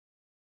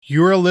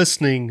You are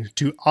listening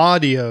to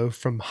audio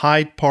from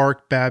Hyde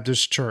Park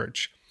Baptist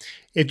Church.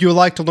 If you would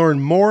like to learn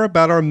more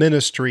about our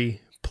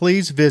ministry,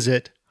 please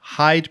visit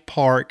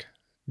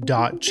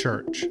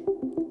hydepark.church.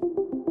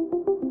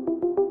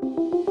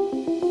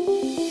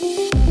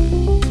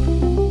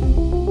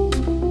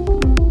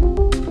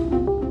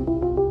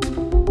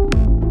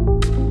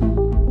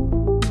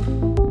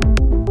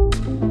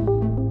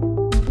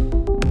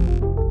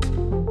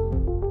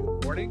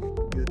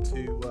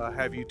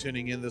 Have you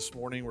tuning in this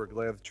morning. We're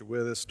glad that you're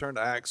with us. Turn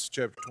to Acts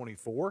chapter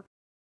 24. A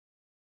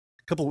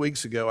couple of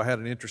weeks ago, I had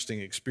an interesting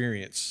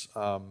experience.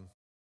 I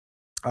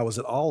was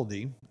at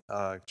Aldi,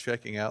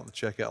 checking out the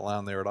checkout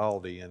line there at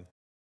Aldi, and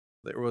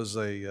there was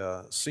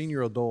a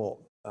senior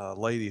adult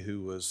lady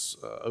who was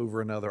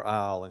over another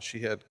aisle, and she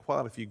had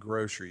quite a few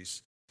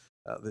groceries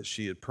that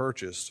she had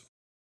purchased.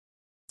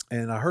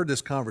 And I heard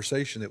this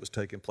conversation that was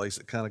taking place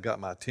that kind of got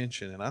my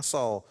attention, and I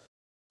saw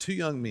two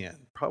young men,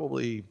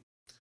 probably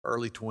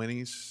early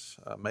 20s,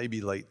 maybe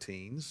late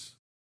teens,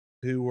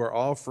 who were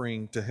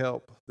offering to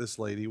help this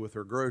lady with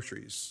her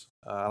groceries.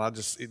 And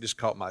it just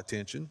caught my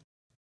attention.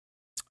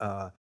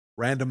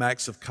 Random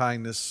acts of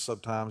kindness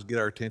sometimes get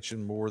our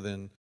attention more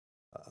than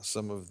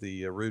some of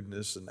the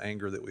rudeness and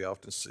anger that we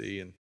often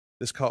see. And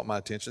this caught my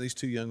attention. These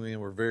two young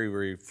men were very,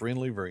 very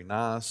friendly, very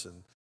nice,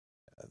 and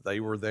they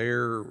were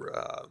there.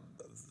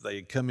 They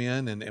had come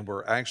in and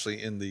were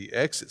actually in the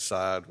exit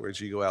side where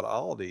you go out of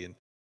Aldi. And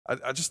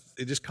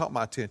it just caught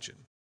my attention.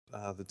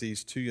 That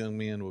these two young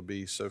men would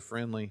be so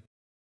friendly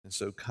and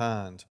so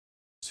kind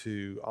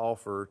to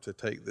offer to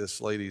take this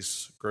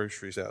lady's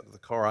groceries out to the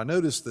car. I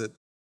noticed that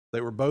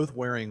they were both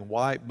wearing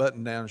white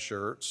button-down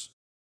shirts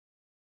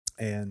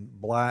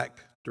and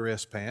black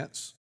dress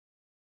pants,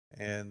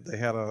 and they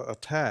had a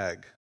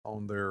tag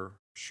on their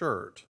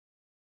shirt,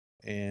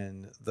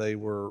 and they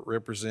were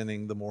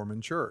representing the Mormon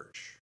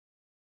Church.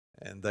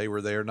 And they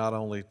were there not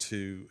only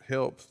to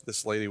help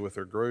this lady with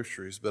her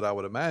groceries, but I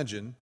would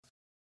imagine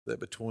that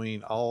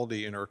between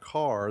Aldi and her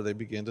car, they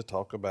began to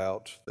talk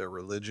about their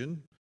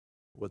religion,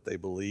 what they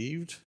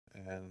believed,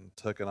 and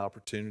took an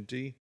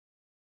opportunity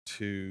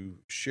to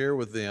share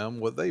with them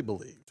what they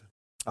believed.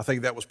 I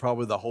think that was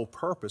probably the whole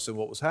purpose of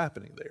what was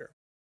happening there.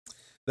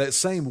 That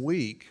same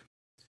week,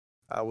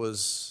 I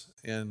was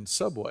in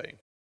Subway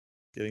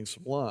getting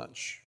some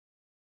lunch.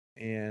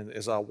 And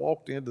as I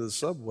walked into the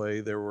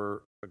Subway, there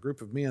were a group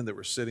of men that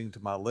were sitting to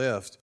my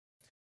left.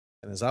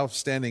 And as I was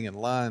standing in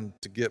line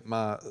to get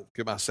my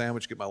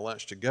sandwich, get my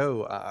lunch to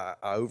go,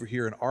 I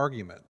overhear an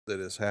argument that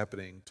is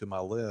happening to my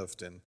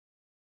left. And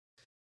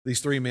these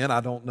three men,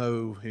 I don't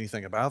know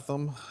anything about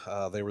them.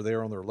 They were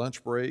there on their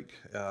lunch break.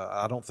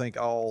 I don't think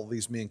all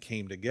these men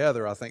came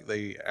together. I think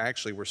they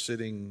actually were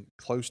sitting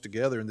close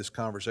together, and this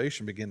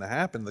conversation began to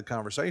happen. The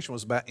conversation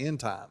was about end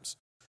times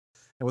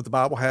and what the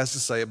Bible has to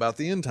say about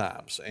the end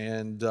times.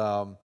 And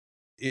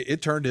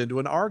it turned into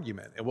an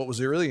argument. And what was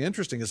really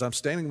interesting is I'm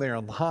standing there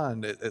in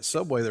line at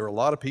Subway. There were a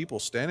lot of people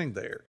standing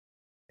there.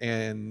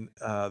 And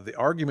the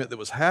argument that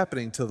was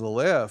happening to the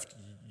left,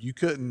 you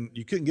couldn't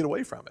get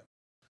away from it.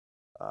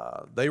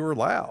 They were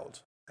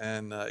loud.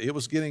 And it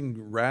was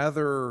getting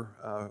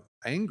rather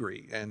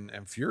angry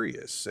and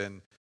furious.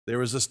 And there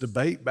was this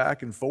debate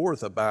back and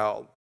forth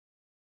about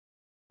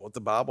what the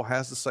Bible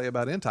has to say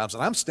about end times.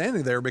 And I'm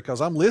standing there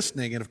because I'm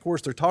listening, and of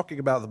course they're talking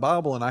about the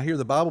Bible, and I hear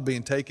the Bible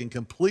being taken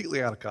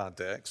completely out of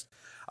context.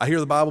 I hear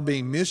the Bible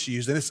being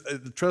misused,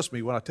 and trust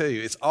me when I tell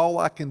you, it's all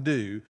I can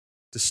do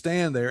to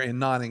stand there and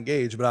not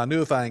engage. But I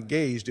knew if I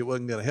engaged, it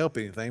wasn't going to help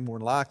anything. More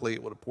than likely,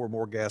 it would have poured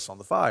more gas on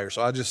the fire.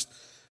 So I just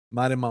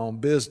minded my own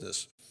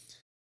business.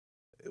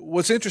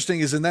 What's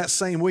interesting is in that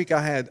same week,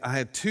 I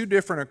had two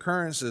different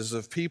occurrences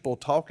of people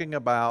talking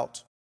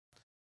about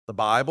the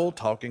Bible,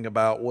 talking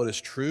about what is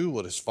true,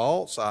 what is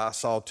false. I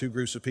saw two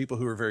groups of people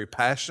who were very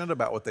passionate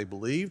about what they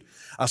believed.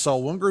 I saw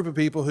one group of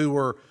people who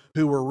were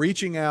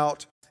reaching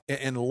out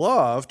in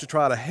love to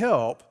try to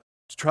help,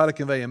 to try to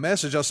convey a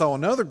message. I saw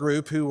another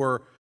group who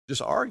were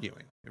just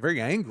arguing,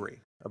 very angry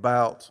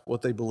about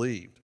what they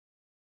believed.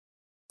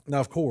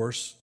 Now, of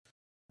course,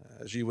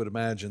 as you would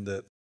imagine,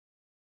 that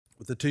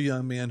with the two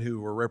young men who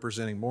were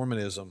representing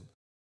Mormonism,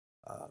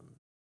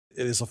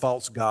 it is a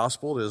false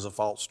gospel. It is a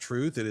false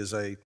truth. It is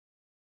a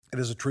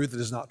truth that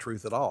is not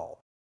truth at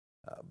all.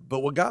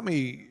 But what got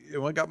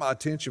my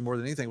attention more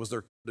than anything was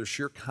their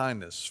sheer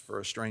kindness for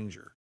a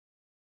stranger.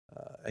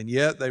 And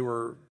yet they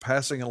were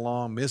passing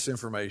along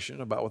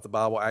misinformation about what the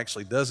Bible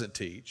actually doesn't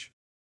teach.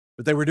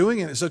 But they were doing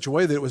it in such a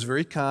way that it was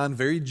very kind,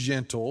 very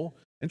gentle,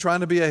 and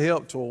trying to be a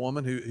help to a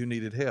woman who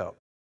needed help.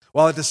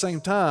 While at the same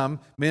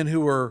time, men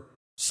who were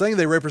saying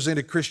they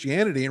represented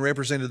Christianity and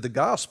represented the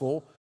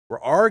gospel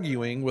were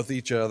arguing with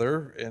each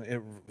other, and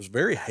it was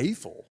very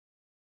hateful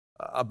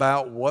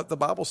about what the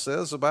Bible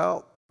says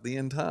about the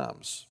end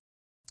times.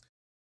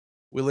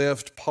 We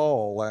left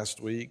Paul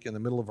last week in the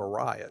middle of a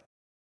riot.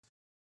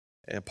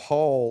 And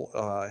Paul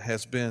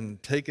has been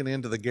taken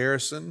into the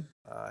garrison.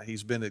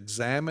 He's been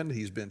examined.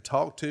 He's been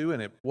talked to.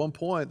 And at one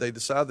point, they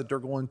decide that they're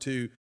going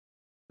to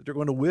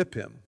whip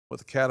him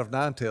with a cat of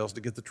nine tails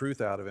to get the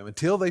truth out of him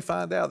until they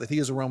find out that he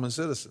is a Roman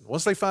citizen.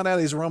 Once they find out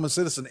he's a Roman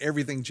citizen,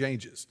 everything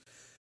changes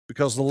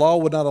because the law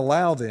would not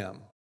allow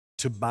them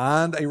to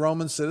bind a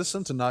Roman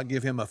citizen, to not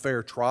give him a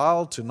fair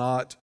trial, to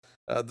not,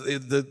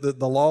 the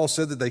law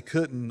said that they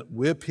couldn't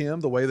whip him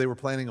the way they were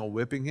planning on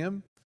whipping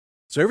him.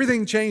 So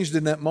everything changed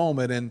in that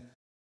moment, and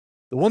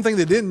the one thing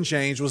that didn't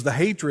change was the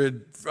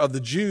hatred of the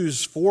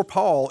Jews for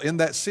Paul in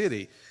that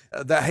city.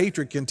 That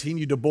hatred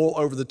continued to boil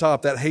over the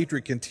top. That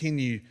hatred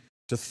continued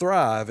to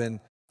thrive. And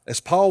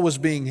as Paul was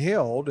being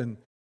held, and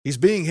he's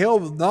being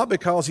held not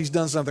because he's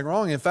done something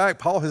wrong. In fact,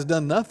 Paul has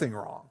done nothing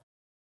wrong.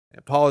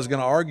 And Paul is going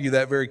to argue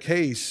that very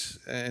case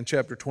in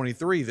chapter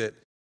 23, that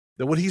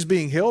what he's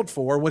being held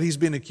for, what he's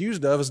been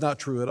accused of, is not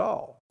true at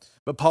all.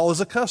 But Paul is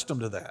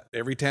accustomed to that.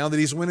 Every town that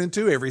he's went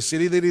into, every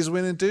city that he's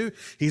went into,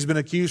 he's been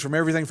accused from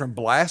everything from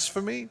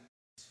blasphemy.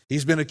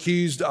 He's been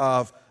accused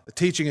of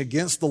teaching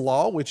against the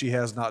law, which he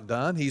has not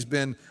done. He's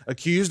been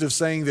accused of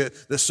saying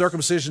that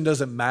circumcision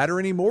doesn't matter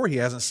anymore. He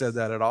hasn't said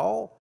that at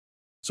all.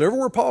 So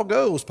everywhere Paul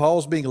goes,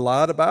 Paul's being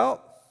lied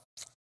about.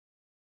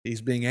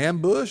 He's being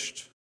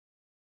ambushed.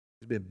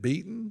 He's been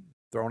beaten,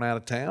 thrown out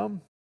of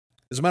town.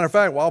 As a matter of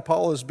fact, while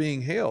Paul is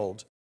being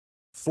held,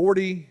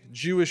 40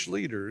 Jewish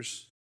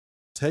leaders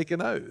take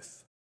an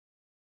oath.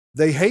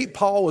 They hate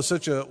Paul with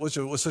such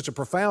a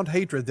profound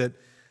hatred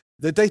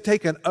that they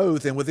take an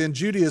oath, and within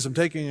Judaism,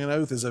 taking an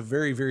oath is a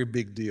very, very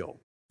big deal.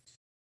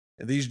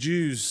 And these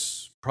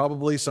Jews,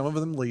 probably some of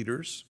them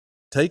leaders,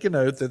 take an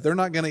oath that they're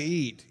not going to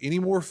eat any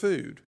more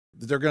food,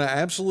 that they're going to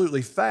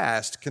absolutely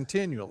fast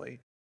continually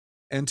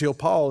until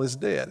Paul is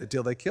dead,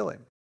 until they kill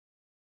him.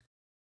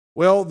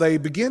 Well, they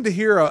begin to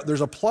hear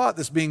there's a plot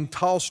that's being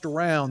tossed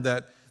around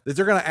that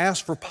they're going to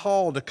ask for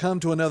Paul to come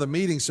to another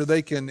meeting so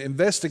they can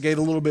investigate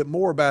a little bit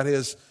more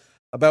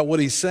about what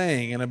he's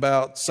saying and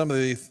about some of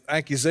the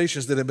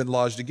accusations that have been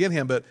lodged against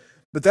him. But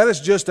that is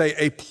just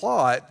a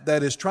plot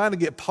that is trying to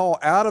get Paul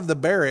out of the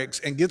barracks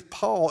and get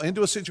Paul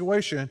into a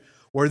situation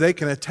where they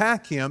can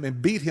attack him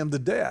and beat him to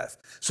death.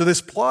 So this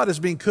plot is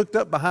being cooked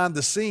up behind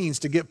the scenes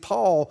to get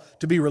Paul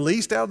to be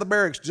released out of the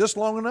barracks just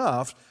long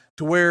enough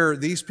to where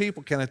these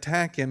people can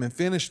attack him and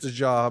finish the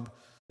job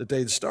that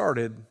they'd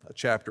started a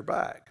chapter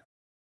back.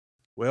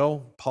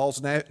 Well,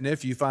 Paul's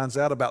nephew finds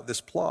out about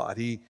this plot.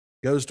 He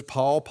goes to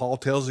Paul. Paul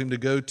tells him to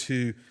go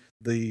to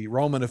the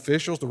Roman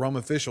officials. The Roman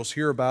officials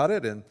hear about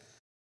it, and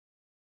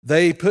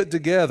they put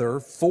together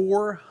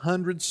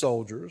 400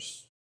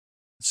 soldiers,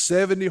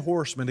 70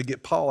 horsemen to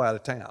get Paul out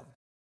of town.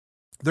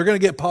 They're going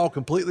to get Paul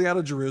completely out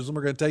of Jerusalem.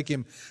 They're going to take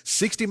him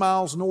 60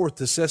 miles north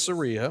to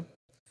Caesarea,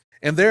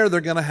 and there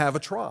they're going to have a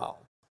trial.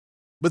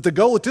 But the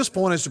goal at this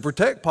point is to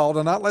protect Paul,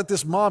 to not let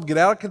this mob get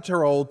out of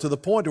control to the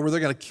point where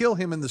they're going to kill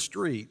him in the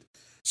street.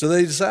 So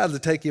they decided to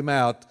take him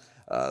out.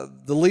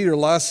 The leader,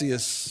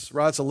 Lysias,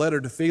 writes a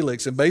letter to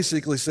Felix and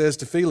basically says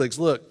to Felix,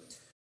 look,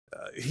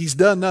 he's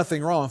done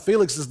nothing wrong.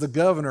 Felix is the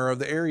governor of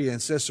the area in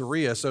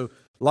Caesarea. So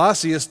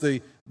Lysias,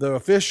 the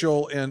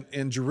official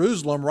in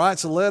Jerusalem,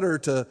 writes a letter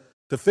to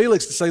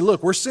Felix to say,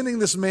 look, we're sending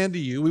this man to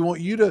you. We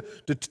want you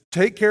to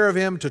take care of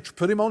him, to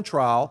put him on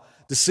trial,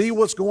 to see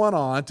what's going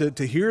on,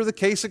 to hear the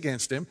case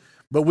against him.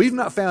 But we've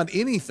not found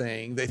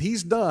anything that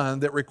he's done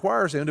that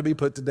requires him to be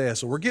put to death.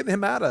 So we're getting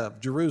him out of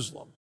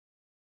Jerusalem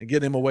and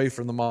getting him away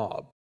from the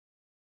mob.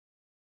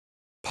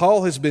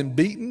 Paul has been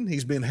beaten.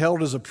 He's been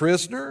held as a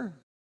prisoner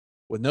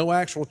with no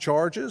actual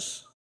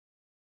charges.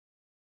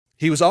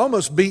 He was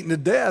almost beaten to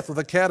death with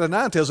a cat of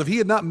nine tails. If he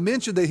had not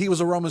mentioned that he was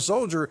a Roman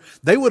soldier,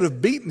 they would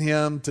have beaten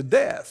him to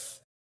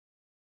death.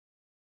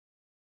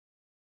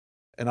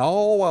 And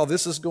all while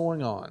this is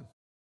going on,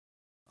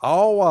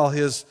 all while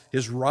his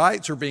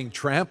rights are being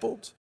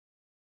trampled,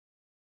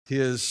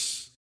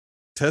 his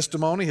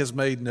testimony has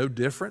made no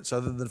difference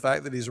other than the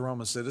fact that he's a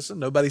Roman citizen.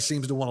 Nobody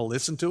seems to want to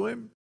listen to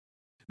him.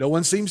 No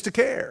one seems to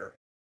care.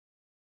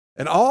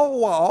 And all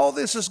while all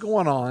this is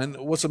going on,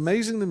 what's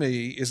amazing to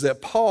me is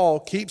that Paul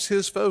keeps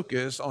his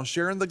focus on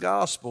sharing the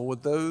gospel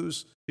with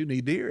those who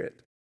need to hear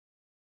it.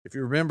 If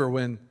you remember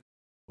when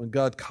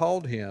God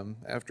called him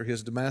after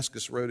his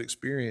Damascus Road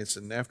experience,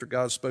 and after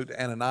God spoke to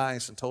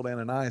Ananias and told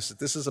Ananias that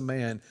this is a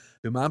man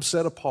whom I'm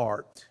set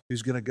apart,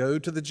 who's going to go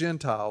to the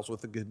Gentiles with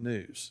the good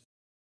news.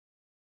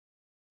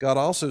 God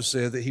also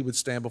said that he would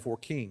stand before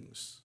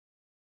kings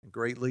and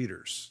great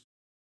leaders.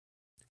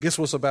 Guess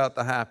what's about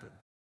to happen?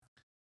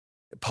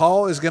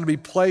 Paul is going to be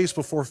placed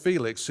before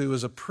Felix, who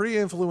is a pretty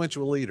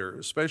influential leader,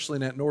 especially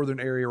in that northern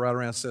area right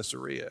around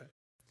Caesarea.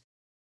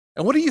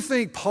 And what do you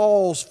think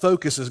Paul's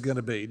focus is going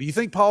to be? Do you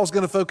think Paul's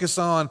going to focus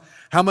on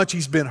how much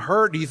he's been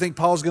hurt? Do you think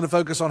Paul's going to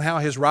focus on how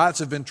his rights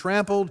have been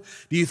trampled?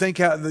 Do you think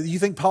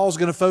Paul's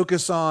going to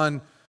focus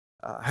on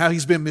how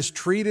he's been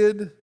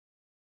mistreated,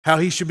 how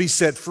he should be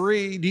set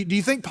free? Do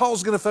you think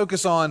Paul's going to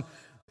focus on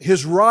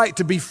his right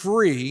to be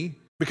free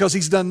because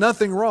he's done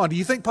nothing wrong? Do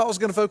you think Paul's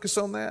going to focus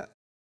on that?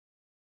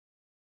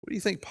 What do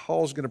you think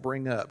Paul's going to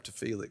bring up to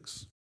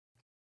Felix?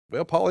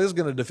 Well, Paul is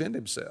going to defend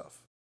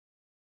himself.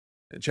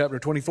 In chapter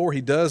 24,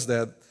 he does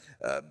that.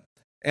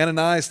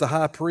 Ananias, the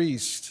high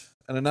priest,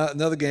 and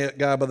another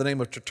guy by the name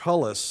of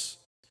Tertullus,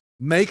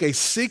 make a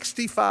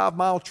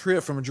 65-mile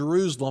trip from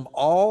Jerusalem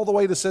all the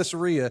way to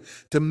Caesarea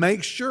to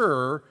make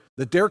sure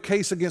that their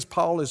case against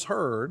Paul is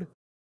heard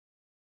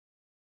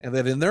and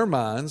that in their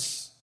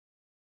minds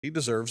he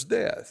deserves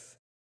death.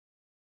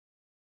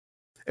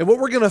 And what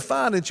we're going to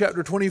find in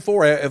chapter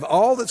 24, of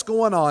all that's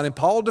going on and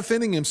Paul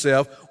defending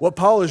himself, what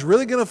Paul is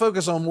really going to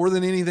focus on more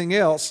than anything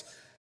else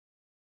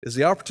is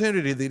the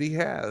opportunity that he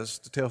has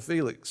to tell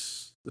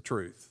Felix the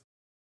truth.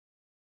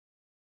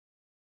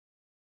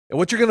 And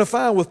what you're going to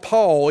find with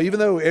Paul, even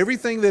though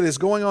everything that is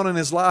going on in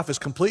his life is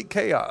complete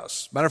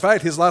chaos, matter of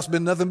fact, his life's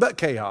been nothing but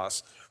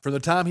chaos from the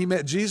time he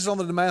met Jesus on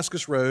the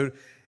Damascus Road,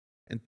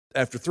 and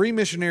after 3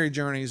 missionary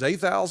journeys,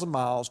 8,000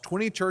 miles,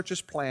 20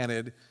 churches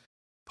planted,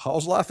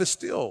 Paul's life is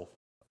still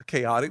a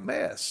chaotic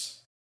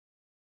mess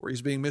where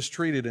he's being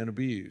mistreated and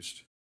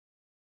abused.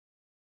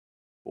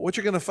 But what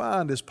you're going to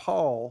find is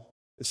Paul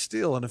is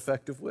still an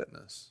effective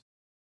witness.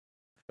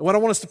 And what I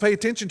want us to pay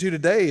attention to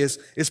today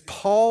is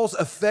Paul's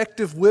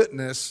effective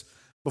witness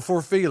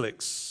before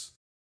Felix,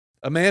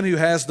 a man who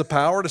has the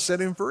power to set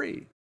him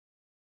free.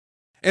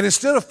 And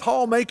instead of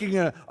Paul making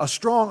a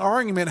strong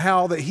argument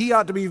how that he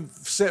ought to be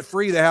set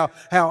free, that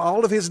how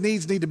all of his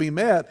needs need to be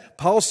met,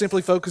 Paul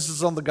simply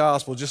focuses on the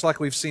gospel, just like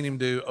we've seen him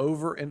do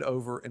over and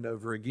over and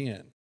over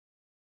again.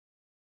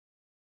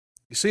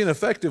 You see, an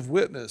effective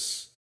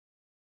witness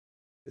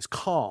is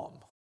calm.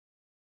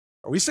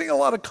 Are we seeing a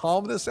lot of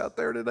calmness out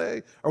there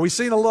today? Are we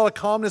seeing a lot of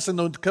calmness in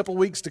the couple of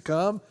weeks to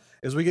come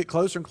as we get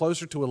closer and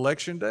closer to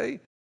Election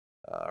Day?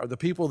 Are the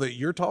people that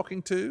you're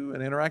talking to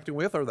and interacting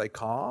with, are they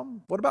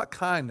calm? What about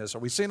kindness? Are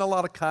we seeing a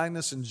lot of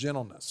kindness and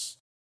gentleness?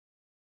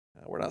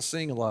 We're not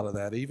seeing a lot of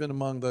that, even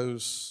among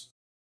those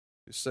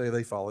who say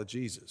they follow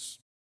Jesus.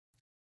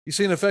 You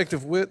see, an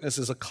effective witness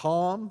is a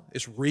calm,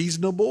 it's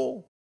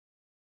reasonable,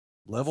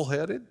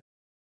 level-headed,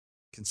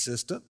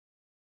 consistent.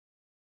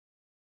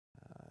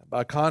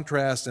 By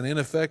contrast, an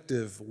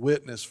ineffective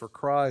witness for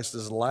Christ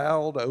is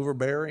loud,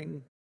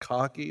 overbearing,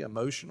 cocky,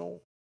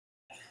 emotional,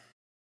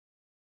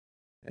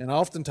 and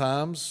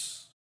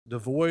oftentimes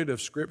devoid of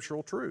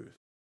scriptural truth.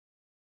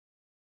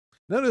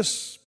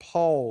 Notice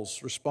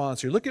Paul's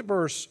response here. Look at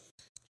verse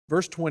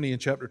 20 in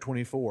chapter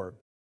 24.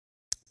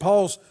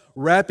 Paul's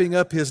wrapping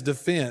up his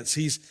defense.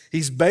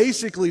 He's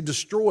basically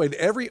destroyed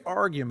every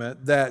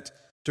argument that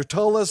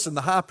Tertullus and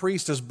the high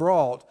priest has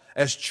brought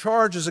as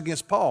charges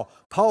against Paul.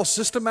 Paul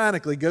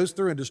systematically goes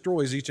through and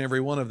destroys each and every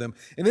one of them.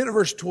 And then in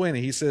verse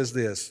 20, he says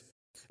this,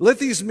 "Let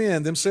these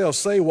men themselves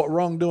say what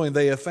wrongdoing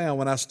they have found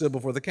when I stood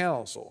before the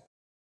council."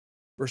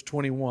 Verse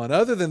 21,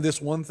 "Other than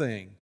this one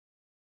thing,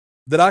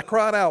 that I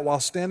cried out while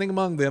standing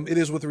among them, it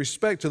is with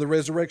respect to the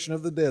resurrection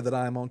of the dead that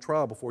I am on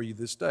trial before you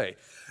this day."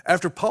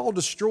 After Paul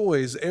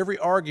destroys every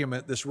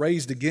argument that's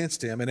raised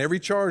against him and every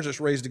charge that's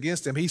raised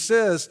against him, he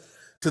says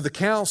to the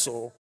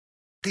council,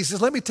 he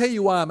says, "Let me tell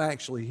you why I'm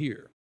actually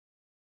here."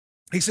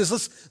 He says,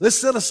 let's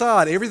set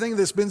aside everything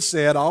that's been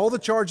said, all the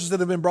charges that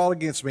have been brought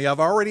against me. I've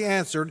already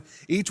answered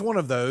each one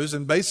of those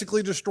and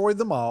basically destroyed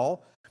them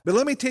all. But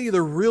let me tell you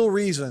the real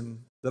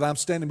reason that I'm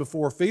standing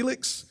before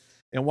Felix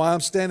and why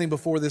I'm standing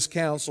before this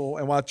council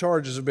and why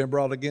charges have been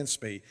brought against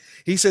me.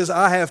 He says,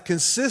 I have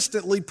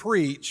consistently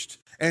preached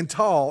and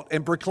taught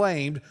and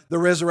proclaimed the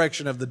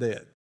resurrection of the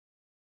dead.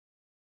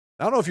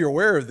 I don't know if you're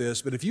aware of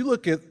this, but if you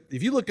look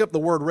up the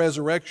word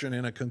resurrection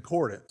in a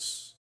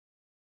concordance,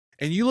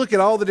 and you look at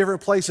all the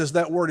different places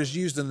that word is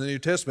used in the New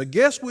Testament,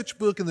 guess which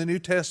book in the New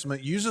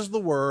Testament uses the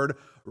word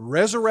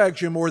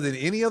resurrection more than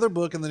any other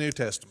book in the New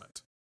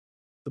Testament?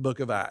 The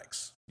book of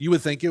Acts. You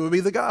would think it would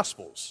be the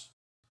Gospels.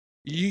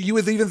 You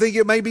would even think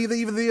it may be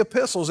even the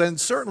epistles, and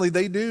certainly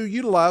they do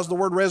utilize the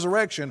word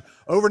resurrection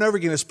over and over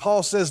again as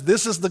Paul says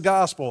this is the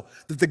gospel,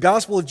 that the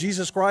gospel of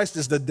Jesus Christ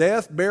is the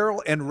death,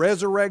 burial, and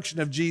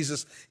resurrection of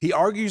Jesus. He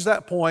argues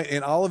that point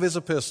in all of his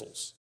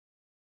epistles.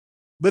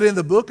 But in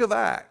the book of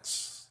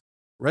Acts,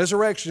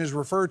 resurrection is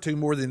referred to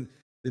more than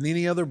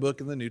any other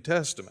book in the New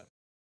Testament.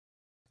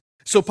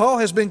 So Paul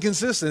has been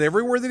consistent.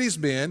 Everywhere that he's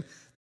been,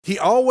 he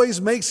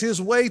always makes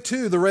his way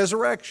to the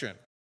resurrection.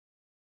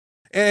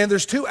 And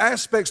there's 2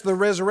 aspects of the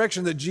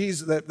resurrection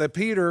that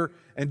Peter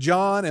and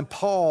John and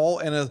Paul,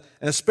 and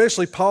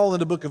especially Paul in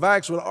the book of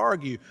Acts, would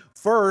argue.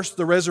 First,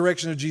 the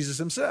resurrection of Jesus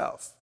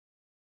himself.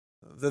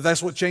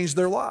 That's what changed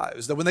their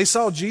lives. That when they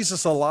saw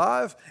Jesus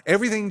alive,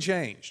 everything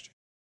changed.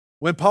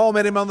 When Paul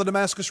met him on the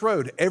Damascus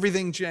Road,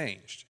 everything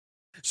changed.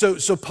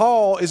 So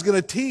Paul is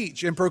going to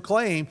teach and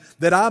proclaim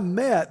that I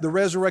met the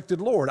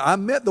resurrected Lord. I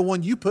met the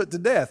one you put to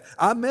death.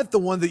 I met the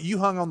one that you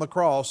hung on the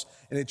cross,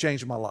 and it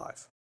changed my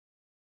life.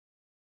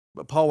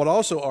 But Paul would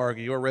also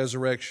argue a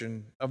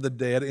resurrection of the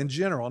dead in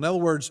general. In other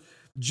words,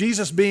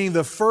 Jesus being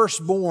the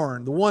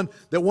firstborn, the one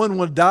that one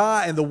would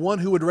die and the one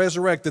who would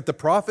resurrect, that the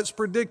prophets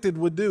predicted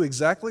would do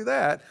exactly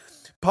that.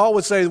 Paul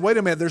would say, wait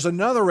a minute, there's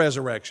another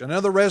resurrection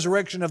of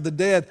the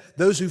dead.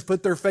 Those who've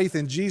put their faith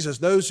in Jesus,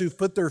 those who've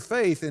put their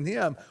faith in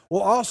him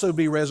will also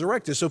be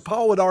resurrected. So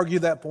Paul would argue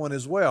that point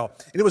as well.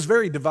 And it was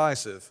very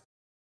divisive.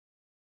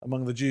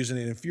 among the Jews, and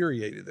it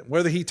infuriated them.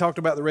 Whether he talked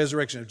about the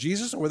resurrection of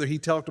Jesus or whether he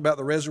talked about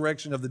the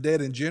resurrection of the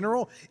dead in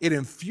general, it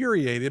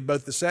infuriated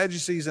both the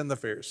Sadducees and the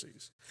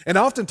Pharisees. And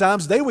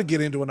oftentimes they would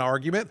get into an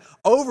argument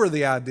over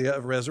the idea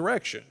of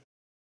resurrection.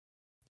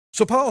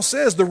 So Paul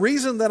says, the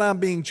reason that I'm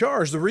being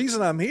charged, the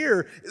reason I'm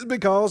here, is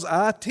because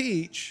I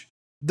teach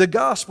the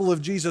gospel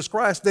of Jesus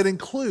Christ that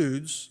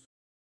includes,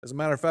 as a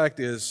matter of fact,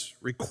 is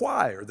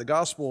required. The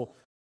gospel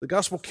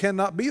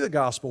cannot be the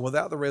gospel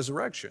without the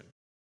resurrection.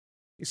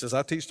 He says,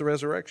 I teach the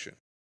resurrection.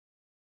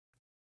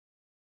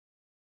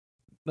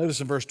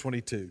 Notice in verse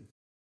 22.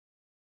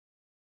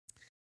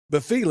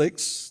 But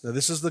Felix, now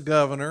this is the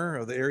governor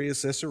of the area of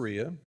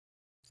Caesarea,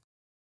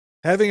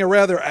 having a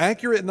rather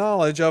accurate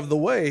knowledge of the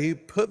way, he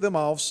put them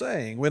off,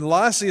 saying, when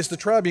Lysias the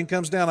tribune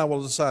comes down, I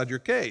will decide your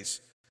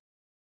case.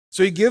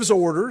 So he gives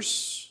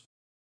orders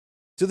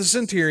to the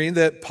centurion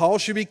that Paul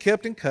should be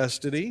kept in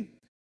custody,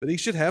 but he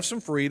should have some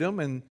freedom,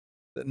 and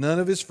that none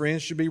of his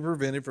friends should be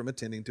prevented from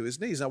attending to his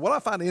needs. Now, what I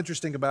find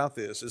interesting about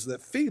this is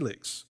that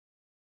Felix,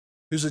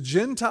 who's a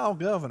Gentile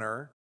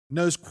governor,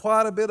 knows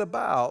quite a bit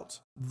about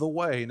the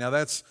way. Now,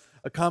 that's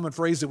a common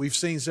phrase that we've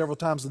seen several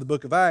times in the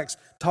book of Acts,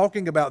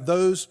 talking about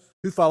those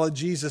who followed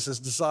Jesus as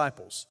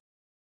disciples.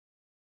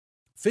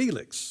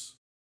 Felix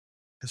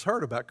has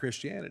heard about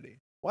Christianity.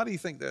 Why do you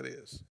think that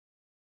is?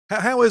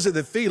 How is it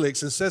that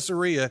Felix in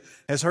Caesarea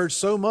has heard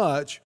so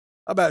much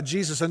about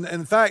Jesus and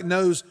in fact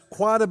knows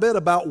quite a bit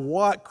about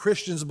what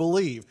Christians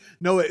believe,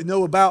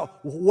 know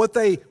about what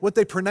they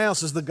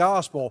pronounce as the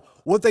gospel,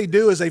 what they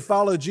do as they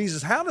follow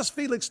Jesus? How does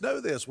Felix know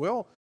this?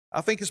 Well,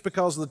 I think it's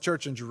because of the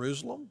church in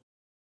Jerusalem.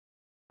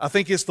 I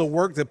think it's the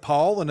work that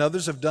Paul and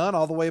others have done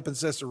all the way up in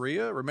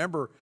Caesarea.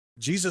 Remember,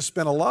 Jesus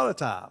spent a lot of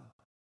time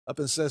up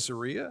in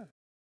Caesarea.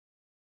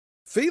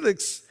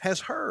 Felix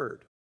has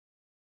heard.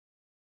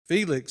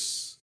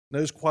 Felix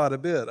knows quite a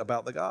bit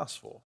about the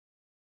gospel.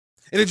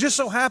 And it just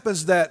so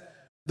happens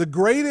that the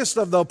greatest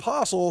of the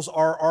apostles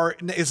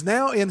is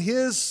now in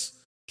his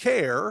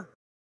care,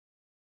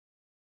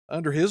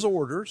 under his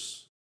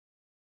orders.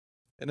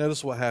 And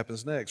notice what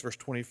happens next, verse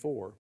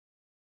 24.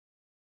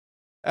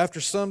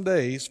 After some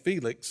days,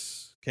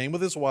 Felix came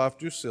with his wife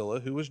Drusilla,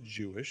 who was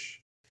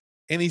Jewish,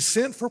 and he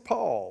sent for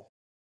Paul.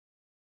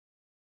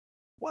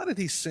 Why did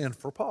he send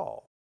for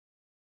Paul?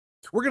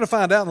 We're going to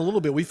find out in a little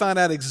bit. We find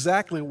out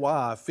exactly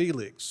why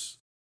Felix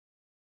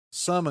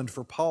summoned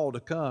for Paul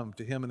to come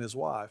to him and his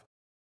wife.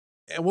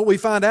 And what we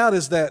find out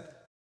is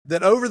that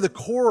over the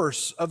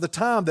course of the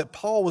time that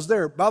Paul was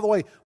there, by the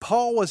way,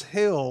 Paul was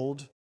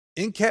held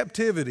in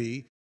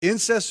captivity in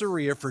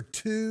Caesarea for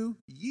 2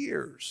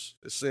 years.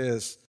 It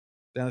says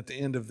down at the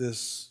end of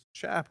this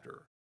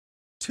chapter,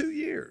 2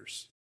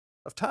 years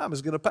of time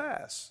is going to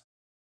pass.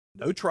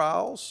 No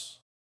trials,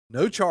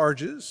 no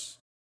charges,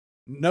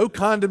 no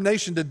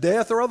condemnation to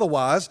death or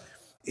otherwise.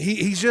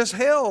 He's just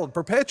held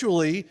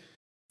perpetually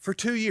for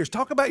 2 years.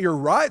 Talk about your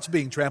rights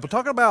being trampled.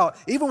 Talk about,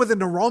 even within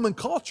the Roman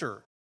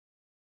culture,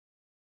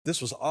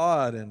 this was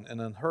odd and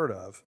unheard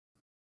of.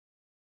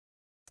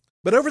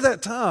 But over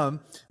that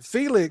time,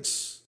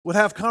 Felix would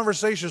have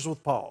conversations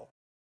with Paul.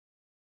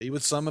 He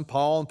would summon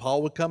Paul, and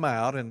Paul would come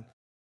out, and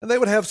they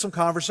would have some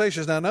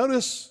conversations. Now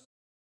notice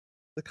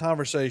the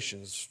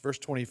conversations, verse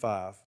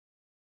 25.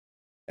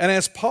 And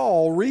as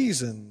Paul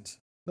reasoned,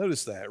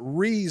 notice that,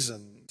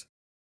 reasoned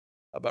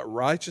about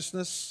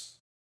righteousness,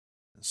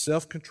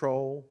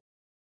 self-control,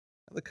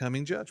 and the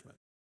coming judgment.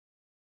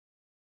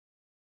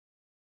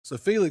 So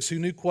Felix, who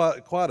knew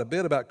quite a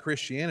bit about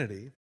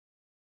Christianity,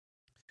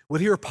 would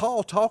hear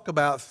Paul talk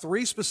about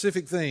 3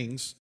 specific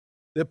things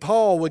that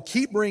Paul would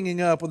keep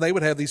bringing up when they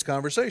would have these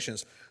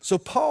conversations. So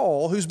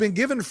Paul, who's been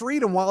given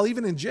freedom while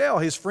even in jail,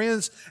 his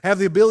friends have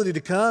the ability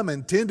to come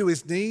and tend to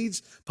his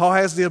needs. Paul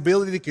has the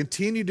ability to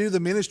continue to do the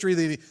ministry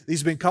that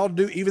he's been called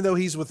to do, even though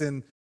he's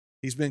been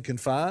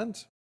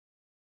confined.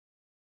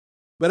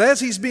 But as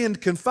he's being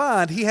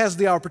confined, he has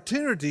the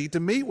opportunity to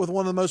meet with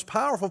one of the most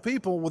powerful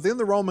people within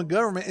the Roman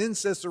government in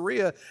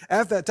Caesarea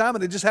at that time,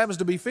 and it just happens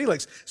to be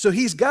Felix. So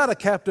he's got a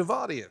captive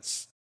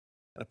audience.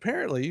 And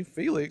apparently,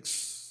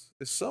 Felix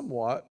is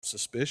somewhat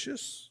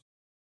suspicious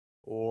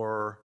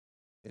or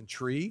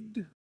intrigued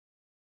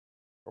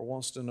or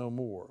wants to know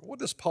more. What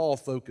does Paul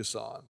focus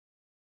on?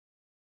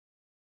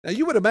 Now,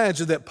 you would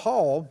imagine that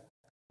Paul,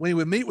 when he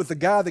would meet with the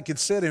guy that could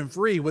set him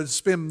free, would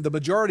spend the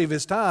majority of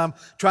his time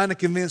trying to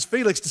convince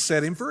Felix to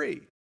set him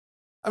free.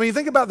 I mean,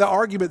 think about the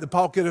argument that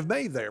Paul could have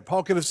made there.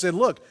 Paul could have said,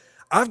 look,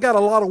 I've got a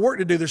lot of work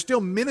to do. There's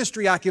still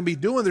ministry I can be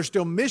doing. There's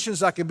still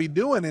missions I can be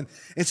doing. And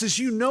since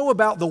you know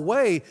about the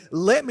way,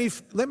 let me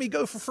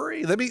go for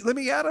free. Let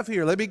me out of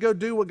here. Let me go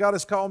do what God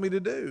has called me to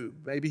do.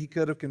 Maybe he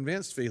could have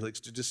convinced Felix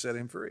to just set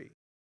him free.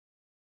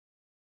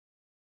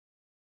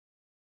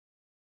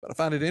 But I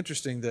find it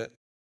interesting that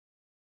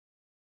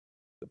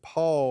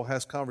Paul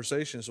has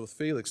conversations with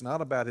Felix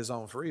not about his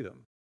own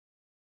freedom,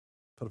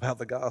 but about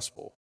the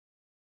gospel.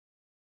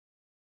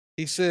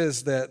 He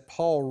says that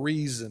Paul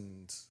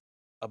reasoned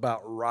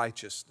about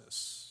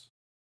righteousness.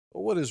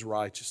 Well, what is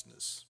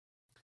righteousness?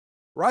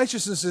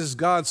 Righteousness is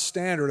God's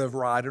standard of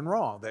right and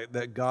wrong,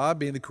 that God,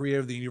 being the creator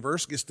of the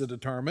universe, gets to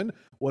determine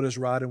what is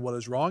right and what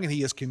is wrong, and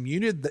He has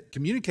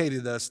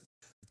communicated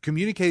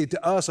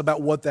to us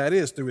about what that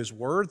is through His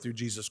Word, through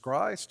Jesus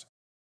Christ.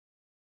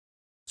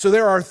 So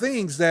there are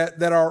things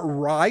that are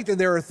right and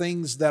there are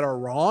things that are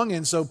wrong,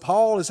 and so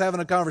Paul is having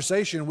a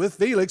conversation with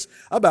Felix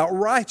about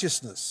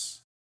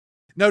righteousness.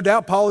 No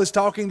doubt Paul is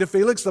talking to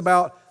Felix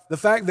about the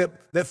fact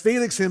that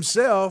Felix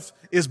himself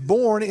is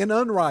born in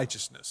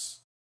unrighteousness.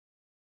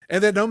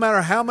 And that no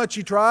matter how much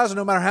he tries and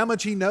no matter how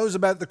much he knows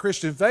about the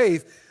Christian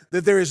faith,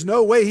 that there is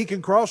no way he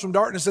can cross from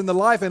darkness into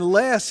life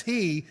unless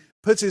he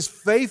puts his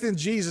faith in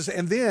Jesus,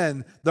 and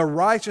then the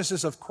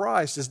righteousness of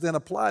Christ is then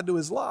applied to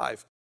his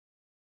life.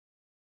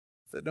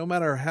 That no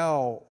matter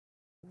how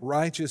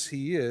righteous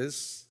he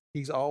is,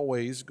 he's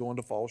always going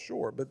to fall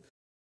short. But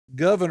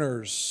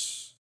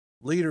governors,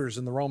 leaders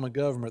in the Roman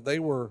government, they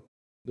were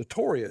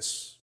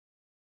notorious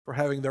for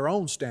having their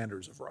own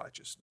standards of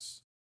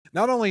righteousness.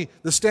 Not only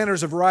the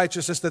standards of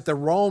righteousness that the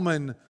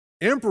Roman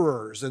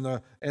emperors and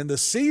the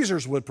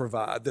Caesars would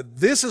provide, that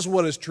this is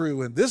what is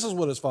true and this is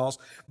what is false,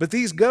 but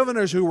these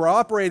governors who were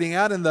operating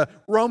out in the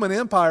Roman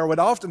Empire would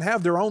often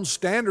have their own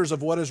standards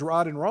of what is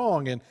right and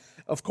wrong. And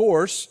of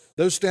course,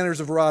 those standards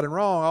of right and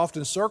wrong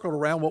often circled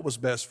around what was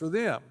best for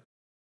them.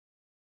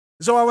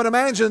 So I would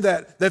imagine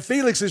that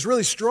Felix is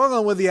really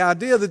struggling with the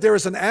idea that there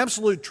is an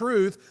absolute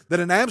truth,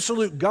 that an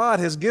absolute God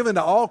has given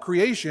to all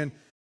creation,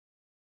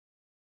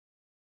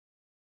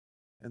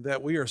 and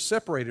that we are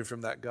separated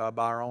from that God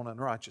by our own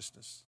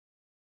unrighteousness.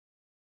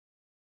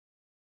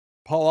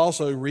 Paul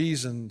also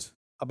reasoned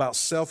about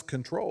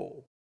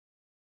self-control.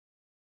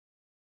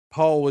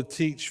 Paul would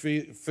teach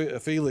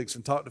Felix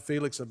and talk to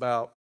Felix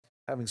about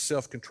having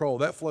self-control.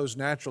 That flows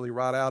naturally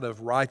right out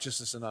of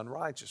righteousness and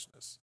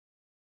unrighteousness.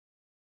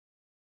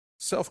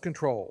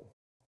 Self-control.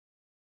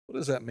 What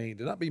does that mean?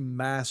 To not be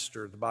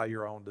mastered by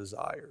your own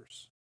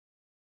desires.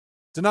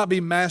 To not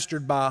be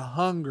mastered by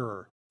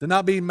hunger. To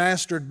not be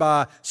mastered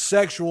by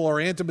sexual or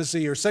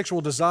intimacy or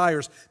sexual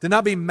desires. To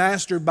not be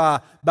mastered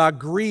by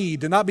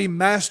greed. To not be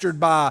mastered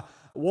by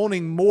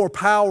wanting more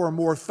power,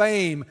 more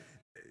fame.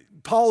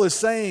 Paul is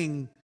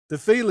saying to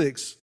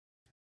Felix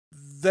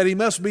that he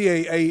must be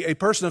a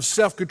person of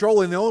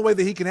self-control, and the only way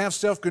that he can have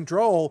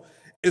self-control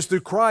is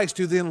through Christ,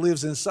 who then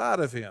lives inside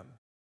of him,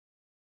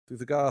 through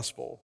the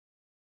gospel.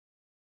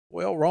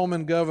 Well,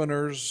 Roman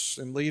governors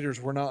and leaders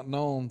were not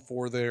known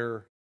for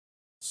their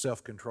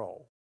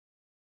self-control.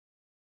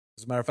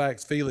 As a matter of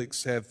fact,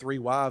 Felix had 3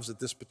 wives at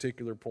this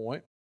particular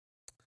point.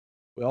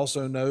 We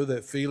also know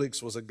that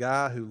Felix was a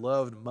guy who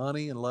loved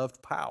money and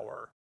loved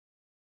power.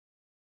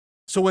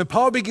 So when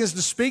Paul begins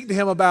to speak to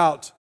him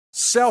about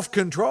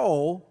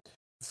self-control,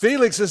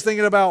 Felix is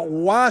thinking about,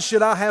 why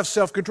should I have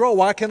self-control?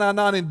 Why can I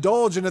not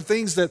indulge in the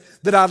things that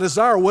I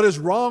desire? What is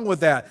wrong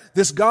with that?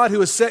 This God who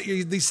has set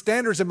these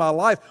standards in my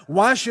life,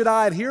 why should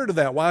I adhere to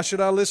that? Why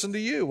should I listen to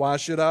you? Why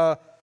should I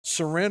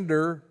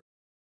surrender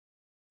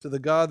to the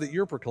God that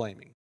you're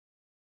proclaiming?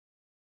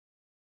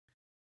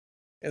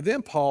 And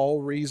then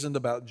Paul reasoned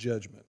about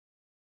judgment.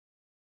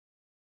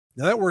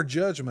 Now that word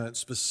judgment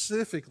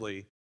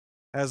specifically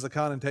has the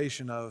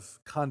connotation of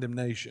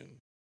condemnation,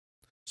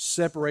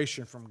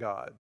 separation from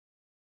God,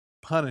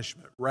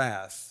 punishment,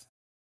 wrath.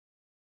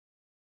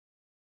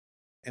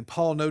 And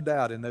Paul, no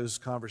doubt, in those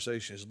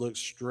conversations, looked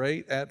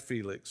straight at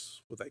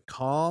Felix with a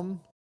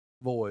calm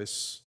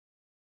voice,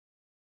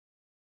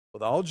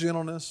 with all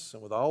gentleness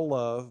and with all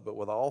love, but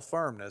with all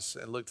firmness,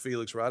 and looked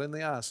Felix right in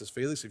the eye and says,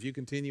 Felix, if you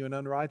continue in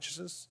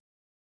unrighteousness,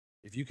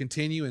 if you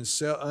continue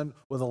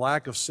with a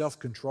lack of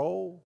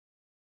self-control,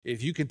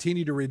 if you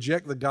continue to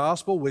reject the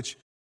gospel, which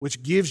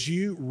gives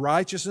you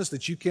righteousness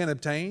that you can't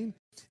obtain,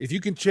 if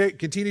you can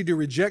continue to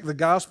reject the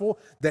gospel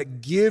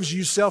that gives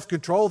you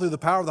self-control through the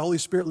power of the Holy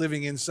Spirit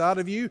living inside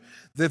of you,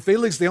 then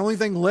Felix, the only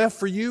thing left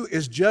for you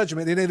is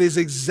judgment. And it is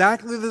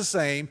exactly the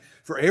same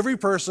for every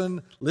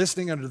person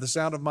listening under the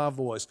sound of my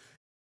voice.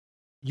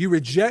 You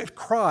reject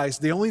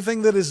Christ, the only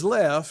thing that is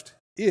left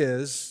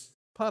is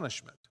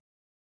punishment,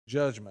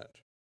 judgment,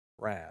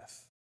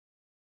 wrath.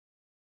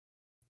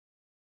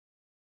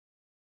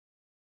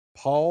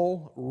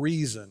 Paul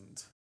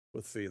reasoned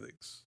with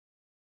Felix.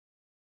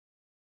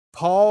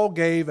 Paul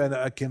gave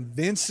a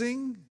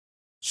convincing,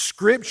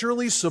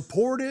 scripturally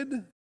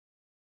supported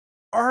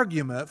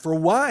argument for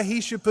why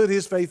he should put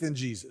his faith in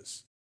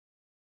Jesus.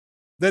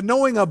 That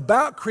knowing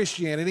about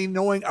Christianity,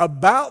 knowing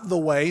about the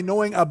way,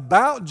 knowing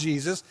about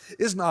Jesus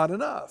is not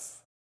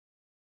enough.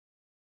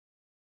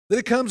 That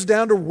it comes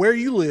down to where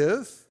you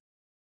live.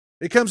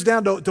 It comes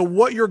down to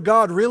what your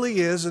God really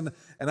is, and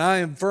I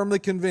am firmly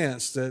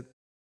convinced that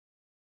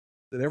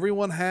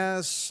everyone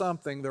has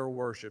something they're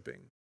worshiping,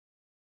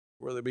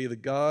 whether it be the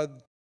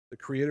God, the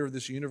creator of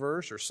this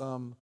universe, or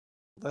some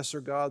lesser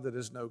God that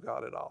is no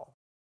God at all.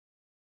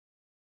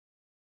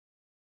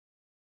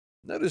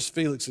 Notice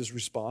Felix's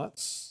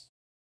response.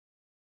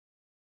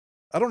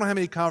 I don't know how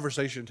many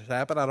conversations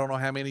happened. I don't know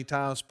how many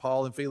times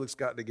Paul and Felix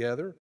got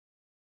together.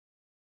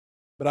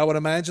 But I would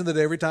imagine that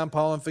every time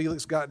Paul and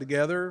Felix got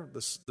together,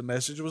 the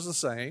message was the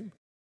same.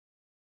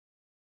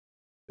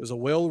 It was a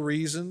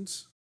well-reasoned,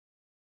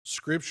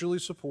 scripturally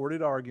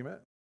supported argument.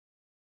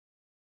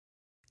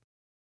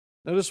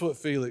 Notice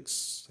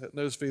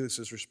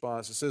Felix's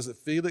response. It says that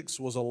Felix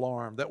was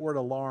alarmed. That word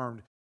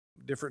alarmed,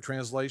 different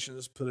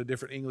translations put a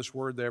different English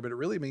word there, but it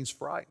really means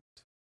frightened.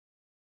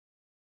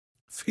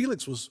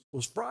 Felix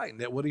was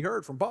frightened at what he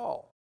heard from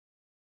Paul.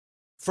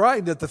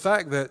 Frightened at the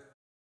fact that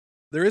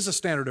there is a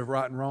standard of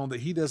right and wrong that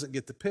he doesn't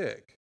get to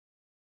pick.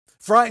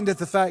 Frightened at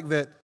the fact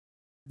that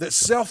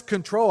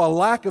self-control, a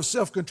lack of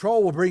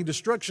self-control, will bring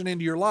destruction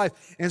into your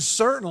life. And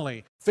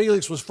certainly,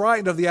 Felix was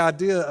frightened of the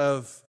idea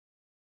of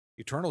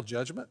eternal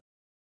judgment.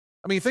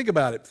 I mean, think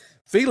about it.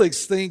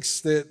 Felix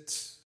thinks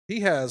that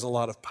he has a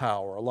lot of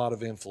power, a lot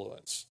of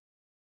influence.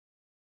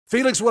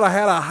 Felix would have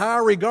had a high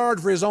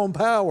regard for his own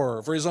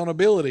power, for his own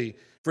ability,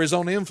 for his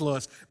own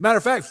influence. Matter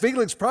of fact,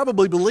 Felix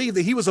probably believed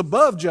that he was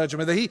above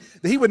judgment,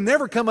 that he would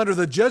never come under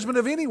the judgment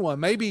of anyone.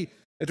 Maybe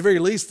at the very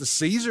least the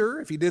Caesar,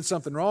 if he did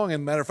something wrong.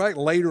 And matter of fact,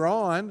 later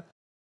on,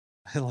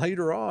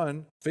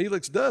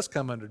 Felix does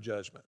come under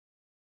judgment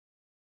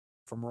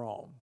from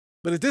Rome.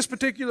 But at this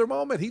particular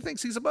moment, he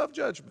thinks he's above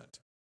judgment.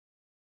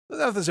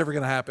 Nothing's ever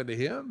going to happen to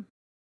him.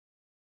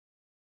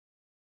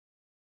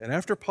 And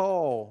after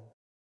Paul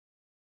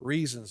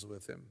reasons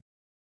with him,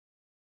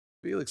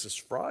 Felix is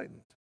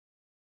frightened.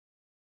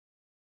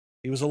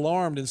 He was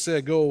alarmed and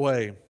said, "Go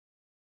away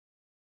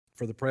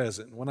for the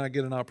present. When I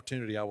get an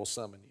opportunity, I will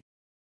summon you."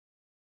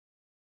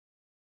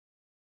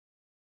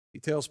 He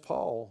tells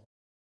Paul,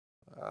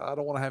 "I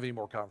don't want to have any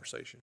more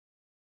conversation.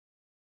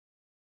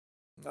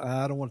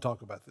 I don't want to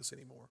talk about this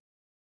anymore.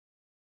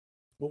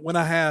 When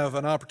I have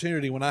an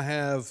opportunity, when I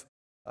have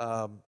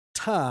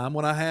time,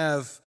 when I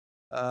have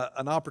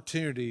an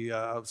opportunity,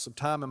 some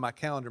time in my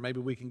calendar, maybe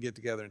we can get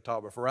together and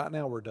talk. But for right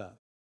now, we're done."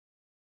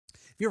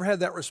 Have you ever had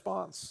that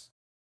response?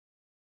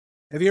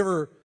 Have you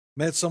ever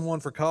met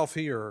someone for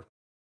coffee or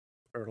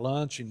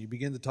lunch and you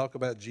begin to talk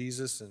about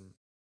Jesus and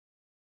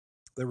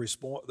their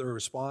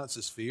response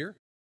is fear?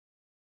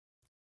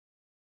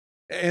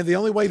 And the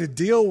only way to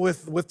deal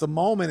with the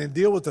moment and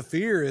deal with the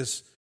fear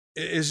is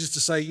just to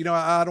say,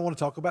 I don't want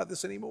to talk about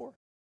this anymore.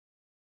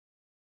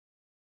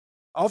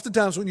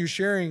 Oftentimes when you're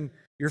sharing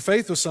your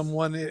faith with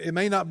someone, it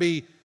may not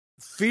be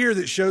fear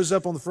that shows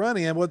up on the front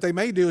end. What they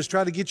may do is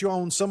try to get you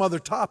on some other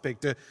topic,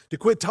 to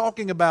quit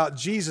talking about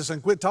Jesus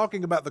and quit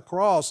talking about the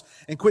cross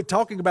and quit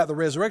talking about the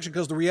resurrection,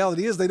 because the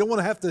reality is they don't want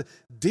to have to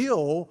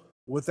deal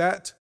with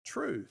that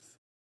truth.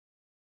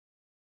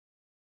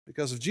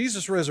 Because if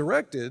Jesus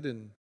resurrected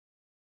and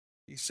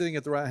he's sitting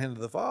at the right hand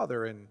of the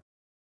Father and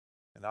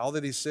all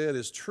that he said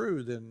is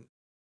true, then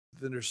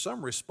there's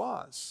some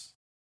response.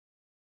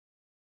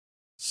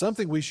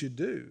 Something we should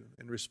do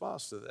in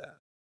response to that.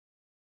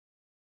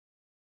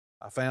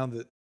 I found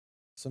that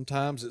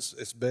sometimes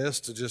it's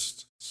best to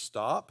just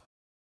stop,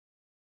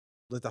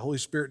 let the Holy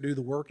Spirit do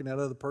the work in that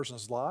other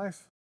person's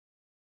life,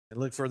 and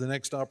look for the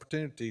next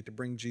opportunity to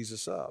bring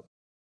Jesus up.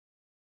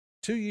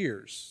 2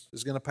 years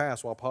is going to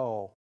pass while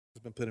Paul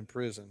has been put in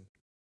prison.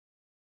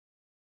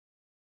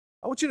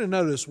 I want you to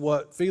notice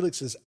what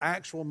Felix's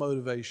actual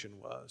motivation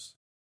was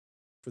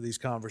for these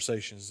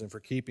conversations and for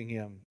keeping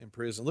him in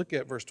prison. Look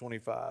at verse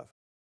 25.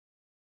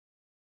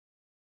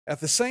 At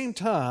the same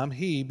time,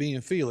 he, being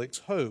Felix,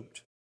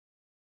 hoped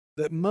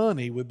that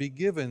money would be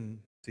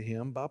given to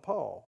him by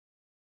Paul.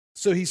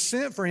 So he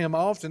sent for him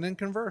often and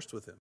conversed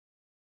with him.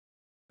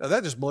 Now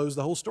that just blows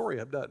the whole story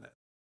up, doesn't it?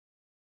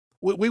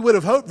 We would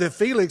have hoped that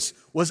Felix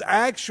was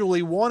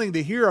actually wanting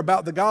to hear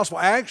about the gospel,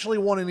 actually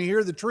wanting to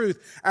hear the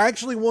truth,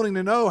 actually wanting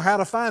to know how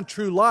to find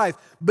true life.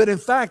 But in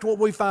fact, what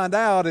we find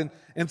out, and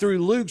through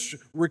Luke's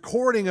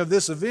recording of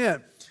this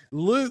event,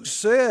 Luke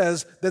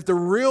says that the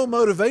real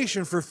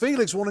motivation for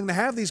Felix wanting to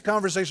have these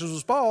conversations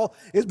with Paul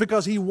is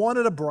because he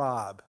wanted a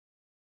bribe.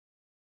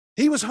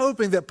 He was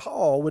hoping that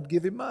Paul would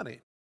give him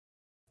money.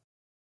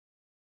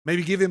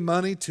 Maybe give him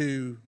money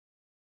to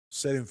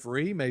set him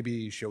free,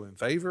 maybe show him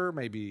favor,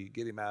 maybe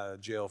get him out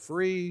of jail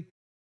free.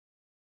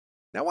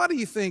 Now, why do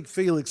you think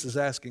Felix is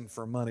asking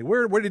for money?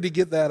 Where did he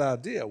get that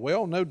idea?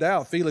 Well, no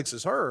doubt Felix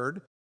has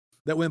heard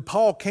that when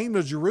Paul came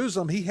to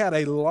Jerusalem, he had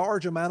a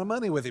large amount of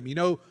money with him. You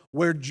know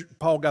where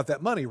Paul got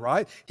that money,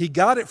 right? He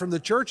got it from the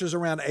churches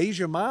around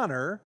Asia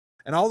Minor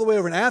and all the way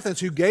over in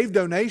Athens, who gave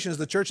donations.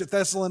 The church at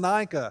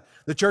Thessalonica,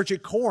 the church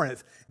at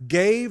Corinth,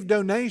 gave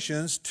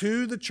donations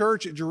to the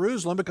church at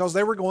Jerusalem because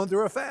they were going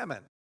through a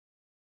famine.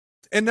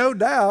 And no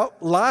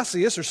doubt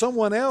Lysias or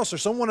someone else or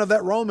someone of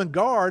that Roman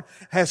guard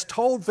has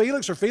told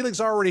Felix, or Felix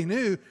already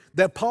knew,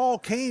 that Paul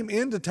came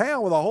into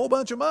town with a whole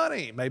bunch of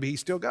money. Maybe he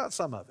still got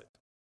some of it.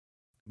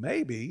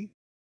 Maybe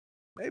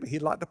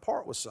he'd like to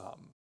part with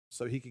some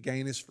so he could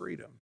gain his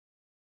freedom.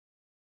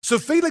 So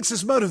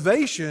Felix's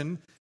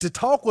motivation to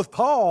talk with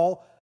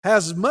Paul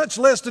has much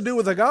less to do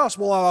with the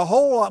gospel and a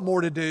whole lot more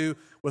to do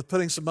with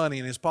putting some money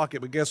in his pocket.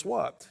 But guess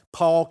what?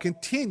 Paul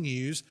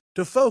continues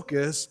to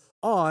focus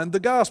on the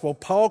gospel.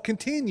 Paul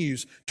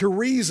continues to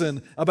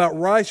reason about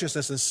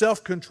righteousness and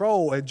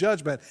self-control and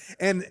judgment.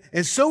 And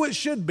so it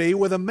should be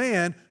with a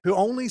man who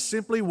only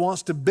simply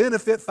wants to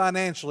benefit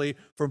financially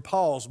from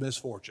Paul's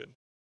misfortune.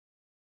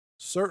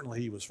 Certainly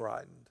he was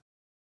frightened.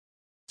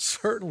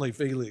 Certainly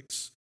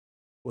Felix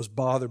was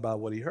bothered by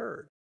what he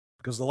heard,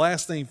 because the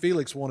last thing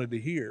Felix wanted to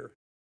hear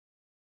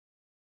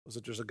was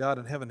that there's a God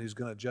in heaven who's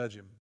going to judge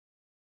him.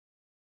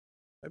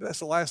 Maybe that's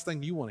the last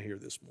thing you want to hear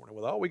this morning.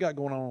 With all we got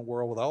going on in the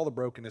world, with all the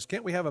brokenness,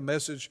 can't we have a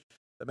message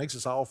that makes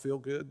us all feel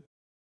good?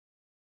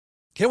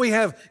 Can we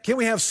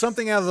have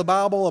something out of the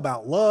Bible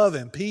about love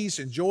and peace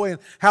and joy, and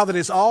how that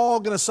it's all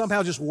going to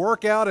somehow just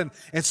work out, and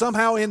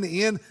somehow in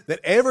the end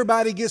that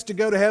everybody gets to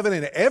go to heaven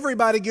and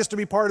everybody gets to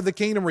be part of the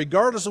kingdom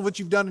regardless of what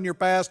you've done in your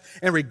past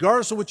and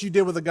regardless of what you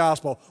did with the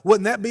gospel?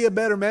 Wouldn't that be a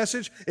better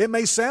message? It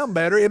may sound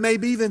better. It may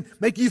even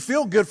make you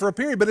feel good for a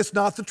period, but it's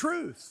not the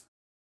truth.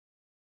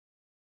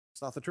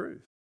 It's not the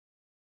truth.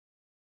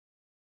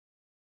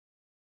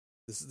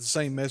 This is the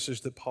same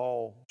message that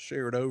Paul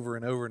shared over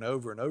and over and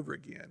over and over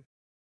again.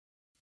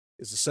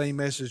 It's the same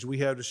message we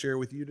have to share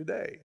with you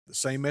today. The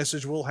same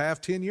message we'll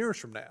have 10 years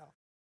from now.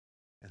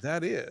 And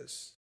that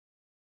is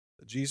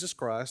that Jesus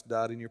Christ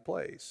died in your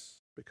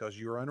place because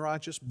you are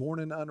unrighteous, born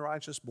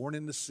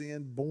into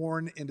sin,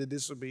 born into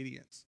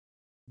disobedience,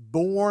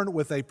 born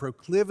with a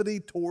proclivity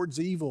towards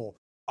evil.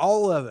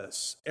 All of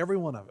us, every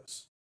one of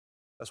us.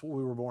 That's what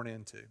we were born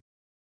into.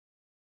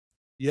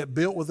 Yet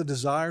built with a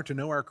desire to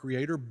know our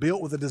Creator,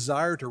 built with a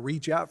desire to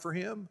reach out for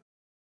Him.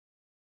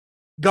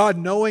 God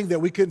knowing that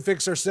we couldn't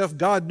fix ourselves,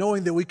 God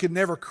knowing that we could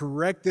never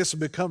correct this and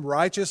become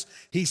righteous,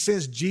 He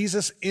sends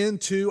Jesus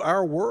into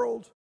our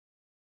world.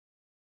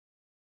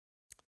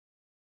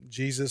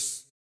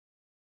 Jesus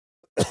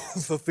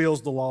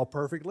fulfills the law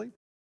perfectly.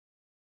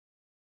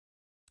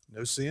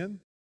 No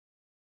sin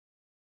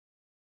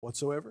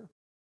whatsoever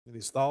in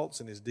His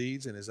thoughts and His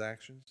deeds and His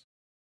actions.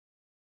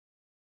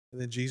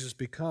 And then Jesus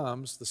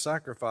becomes the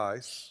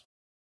sacrifice.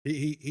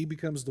 He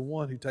becomes the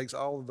one who takes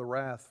all of the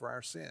wrath for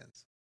our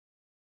sins.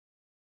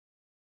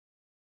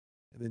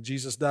 And then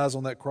Jesus dies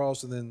on that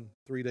cross, and then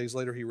 3 days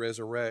later He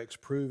resurrects,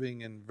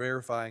 proving and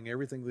verifying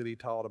everything that He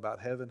taught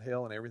about heaven,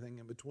 hell, and everything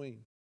in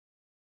between.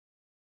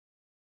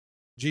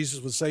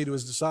 Jesus would say to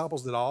His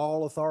disciples that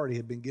all authority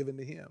had been given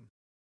to Him.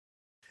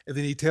 And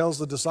then He tells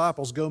the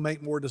disciples, go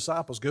make more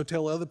disciples. Go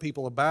tell other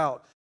people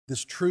about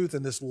this truth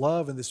and this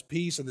love and this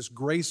peace and this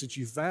grace that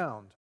you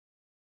found.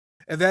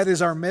 And that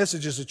is our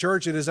message as a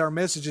church. It is our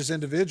message as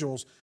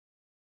individuals.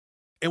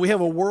 And we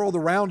have a world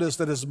around us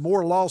that is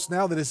more lost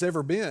now than it's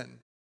ever been.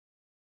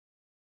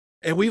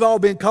 And we've all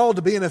been called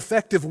to be an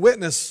effective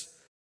witness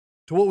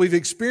to what we've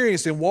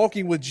experienced in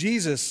walking with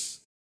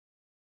Jesus.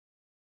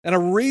 And a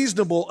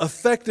reasonable,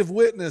 effective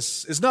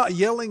witness is not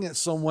yelling at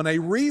someone. A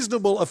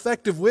reasonable,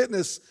 effective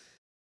witness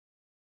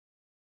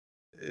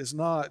is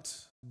not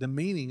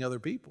demeaning other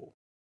people,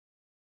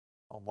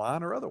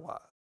 online or otherwise.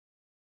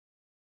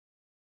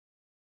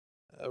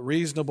 A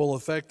reasonable,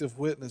 effective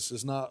witness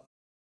is not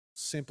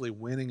simply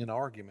winning an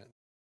argument.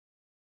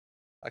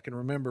 I can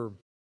remember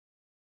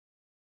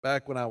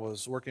back when I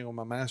was working on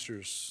my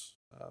master's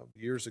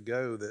years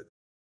ago, that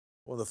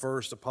one of the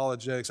first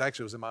apologetics,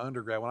 actually it was in my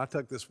undergrad, when I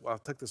took this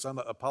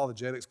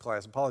apologetics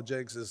class.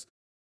 Apologetics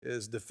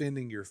is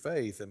defending your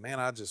faith. And man,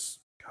 I was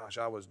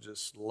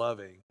just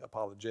loving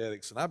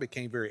apologetics. And I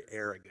became very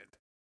arrogant.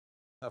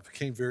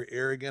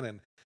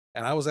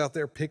 And I was out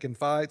there picking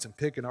fights and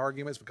picking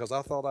arguments because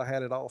I thought I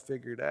had it all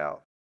figured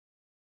out.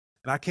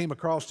 And I came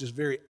across just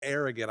very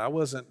arrogant. I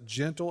wasn't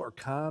gentle or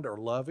kind or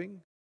loving.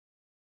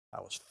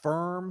 I was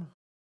firm.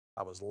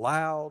 I was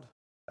loud,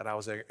 and I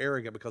was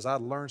arrogant because I'd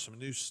learned some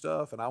new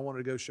stuff, and I wanted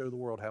to go show the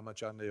world how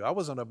much I knew. I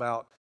wasn't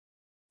about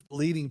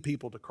leading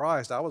people to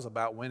Christ. I was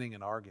about winning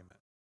an argument.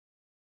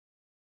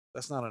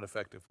 That's not an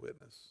effective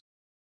witness.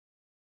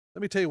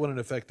 Let me tell you what an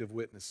effective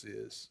witness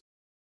is.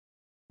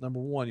 Number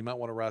one, you might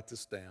want to write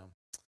this down.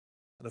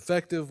 An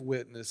effective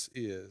witness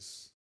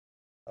is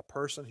a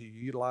person who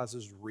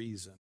utilizes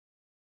reason.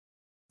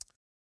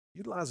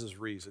 Utilizes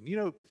reason. You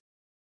know,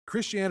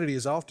 Christianity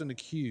is often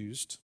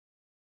accused,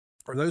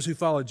 or those who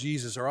follow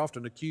Jesus are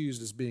often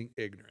accused as being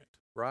ignorant,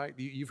 right?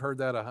 You've heard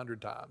that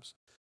 100 times.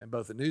 And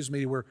both the news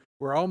media,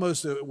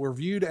 we're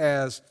viewed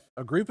as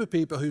a group of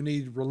people who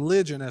need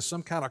religion as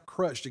some kind of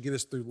crutch to get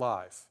us through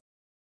life.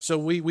 So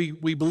we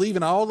believe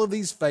in all of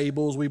these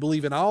fables. We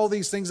believe in all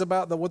these things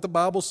about what the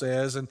Bible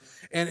says. And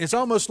it's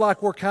almost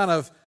like we're kind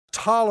of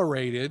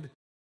tolerated,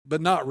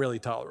 but not really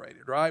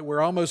tolerated, right?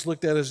 We're almost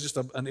looked at as just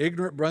an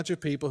ignorant bunch of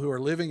people who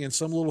are living in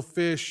some little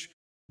fish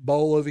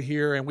bowl over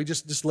here, and we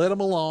just let them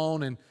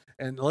alone and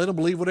let them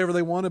believe whatever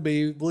they want to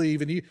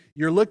believe. And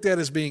you're looked at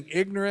as being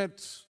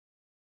ignorant,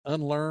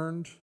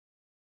 unlearned,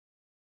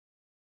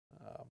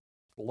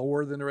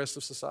 lower than the rest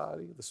of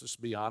society. Let's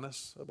just be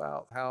honest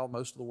about how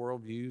most of the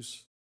world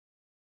views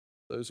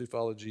those who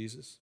follow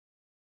Jesus.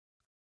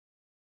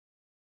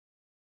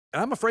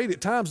 And I'm afraid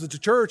at times that the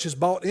church has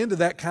bought into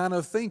that kind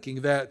of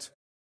thinking, that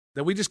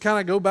we just kind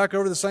of go back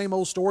over the same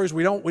old stories.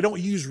 We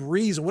don't use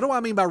reason. What do I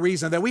mean by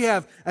reason? That we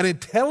have an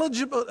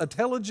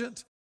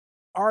intelligent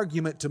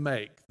argument to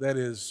make that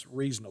is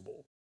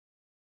reasonable.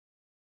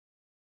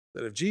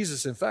 That if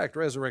Jesus, in fact,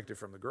 resurrected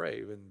from the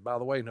grave, and by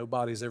the way, no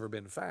body's ever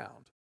been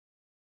found.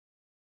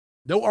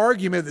 No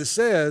argument that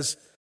says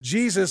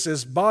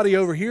Jesus' body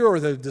over here, or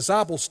the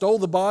disciples stole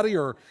the body,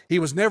 or he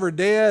was never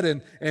dead,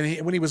 and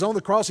when he was on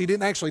the cross, he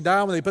didn't actually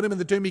die. When they put him in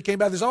the tomb, he came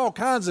back. There's all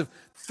kinds of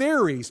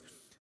theories.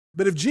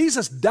 But if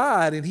Jesus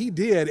died, and he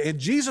did, and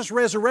Jesus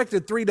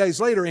resurrected 3 days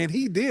later, and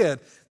he did,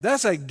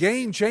 that's a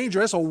game changer.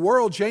 That's a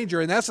world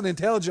changer, and that's an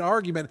intelligent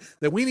argument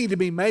that we need to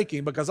be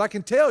making, because I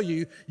can tell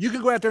you, you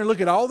can go out there and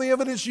look at all the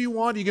evidence you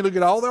want, you can look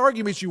at all the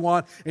arguments you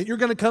want, and you're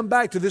going to come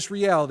back to this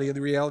reality, and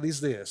the reality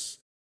is this,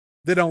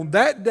 that on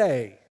that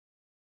day,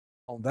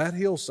 on that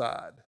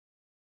hillside,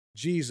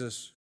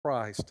 Jesus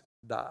Christ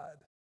died.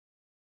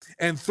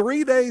 And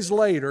 3 days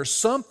later,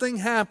 something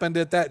happened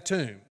at that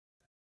tomb.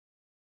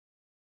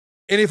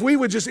 And if we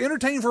would just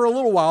entertain for a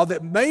little while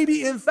that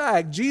maybe, in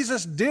fact,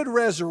 Jesus did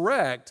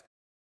resurrect,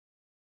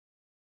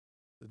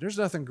 there's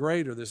nothing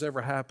greater that's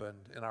ever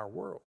happened in our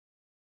world.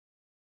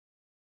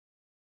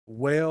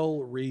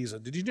 Well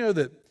reasoned. Did you know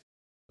that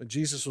when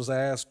Jesus was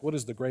asked, what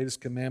is the greatest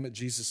commandment,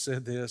 Jesus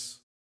said this,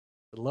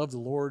 to love the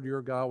Lord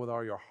your God with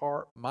all your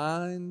heart,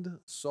 mind,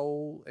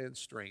 soul, and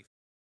strength.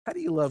 How do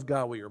you love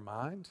God with your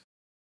mind?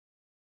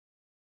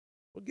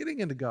 Well, getting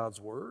into God's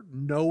Word,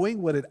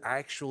 knowing what it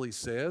actually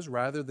says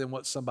rather than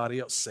what somebody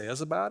else says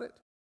about it.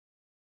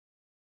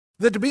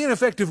 That to be an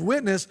effective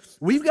witness,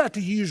 we've got to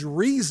use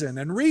reason.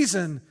 And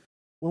reason,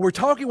 when we're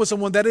talking with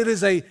someone, that it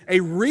is a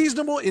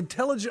reasonable,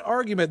 intelligent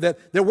argument that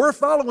we're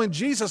following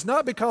Jesus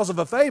not because of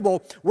a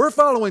fable, we're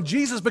following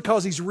Jesus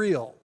because he's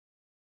real.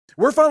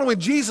 We're following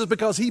Jesus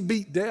because he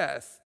beat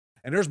death.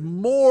 And there's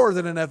more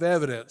than enough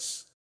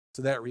evidence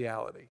to that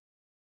reality.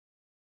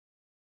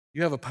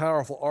 You have a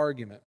powerful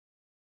argument.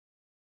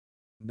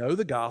 Know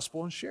the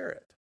gospel and share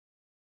it.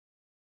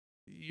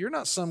 You're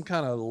not some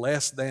kind of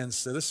less than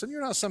citizen.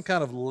 You're not some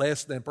kind of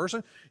less than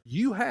person.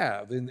 You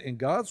have, in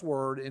God's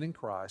Word and in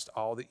Christ,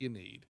 all that you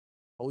need.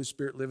 Holy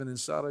Spirit living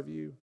inside of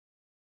you.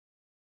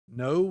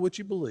 Know what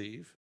you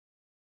believe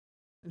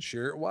and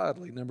share it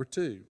widely. Number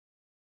two,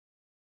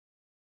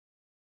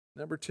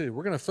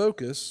 we're going to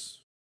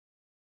focus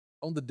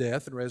on the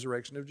death and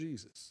resurrection of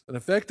Jesus. An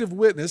effective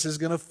witness is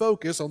going to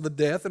focus on the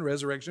death and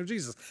resurrection of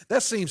Jesus.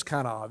 That seems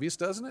kind of obvious,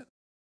 doesn't it?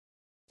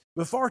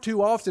 But far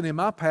too often in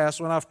my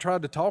past, when I've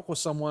tried to talk with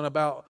someone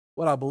about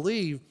what I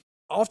believe,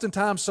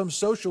 oftentimes some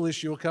social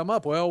issue will come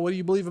up. Well, what do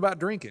you believe about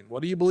drinking?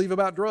 What do you believe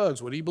about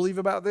drugs? What do you believe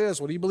about this?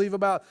 What do you believe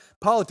about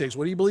politics?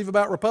 What do you believe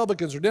about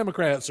Republicans or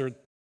Democrats or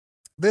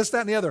this,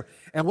 that, and the other?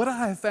 And what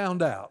I have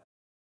found out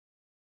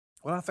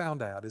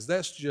is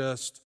that's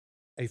just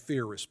a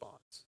fear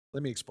response.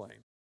 Let me explain.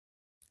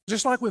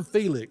 Just like when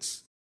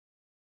Felix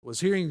was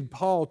hearing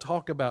Paul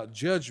talk about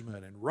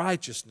judgment and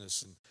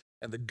righteousness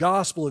and the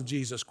gospel of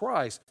Jesus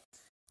Christ,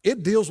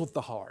 it deals with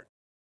the heart.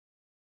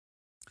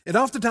 And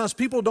oftentimes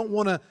people don't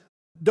want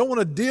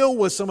to deal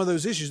with some of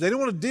those issues. They don't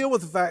want to deal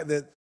with the fact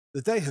that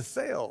they have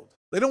failed.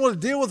 They don't want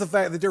to deal with the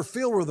fact that they're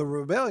filled with a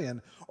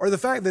rebellion, or the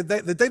fact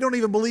that they don't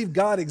even believe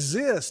God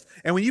exists.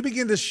 And when you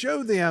begin to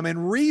show them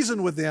and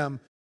reason with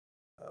them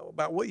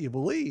about what you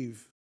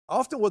believe,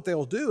 often what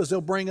they'll do is they'll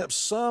bring up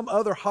some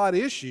other hot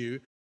issue,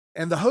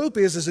 and the hope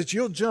is that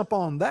you'll jump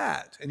on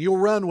that, and you'll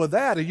run with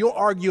that, and you'll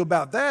argue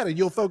about that, and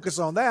you'll focus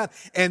on that,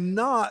 and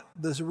not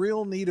the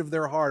real need of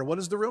their heart. What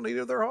is the real need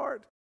of their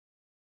heart?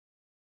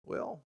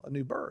 Well, a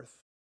new birth.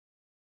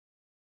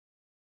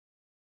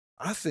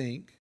 I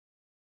think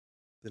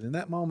that in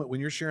that moment when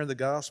you're sharing the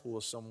gospel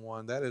with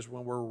someone, that is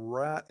when we're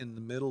right in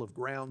the middle of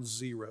ground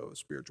zero of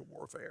spiritual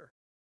warfare.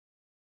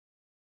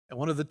 And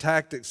one of the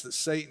tactics that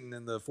Satan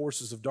and the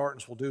forces of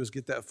darkness will do is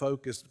get that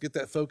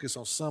focus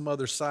on some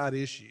other side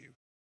issue.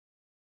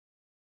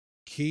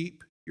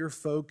 Keep your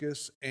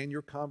focus and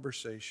your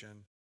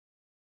conversation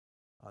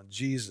on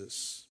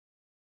Jesus,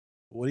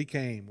 what he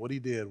came, what he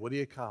did, what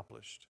he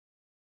accomplished,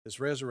 his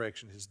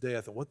resurrection, his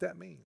death, and what that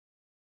means.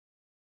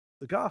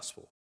 The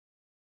gospel.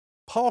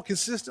 Paul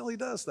consistently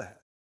does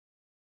that.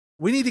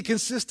 We need to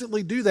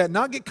consistently do that,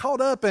 not get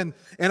caught up in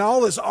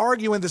all this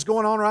arguing that's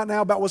going on right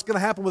now about what's going to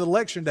happen with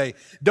Election Day.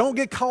 Don't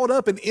get caught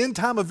up in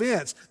end-time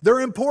events. They're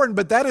important,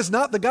 but that is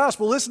not the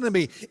gospel. Listen to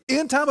me.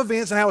 End-time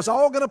events and how it's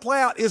all going to play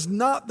out is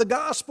not the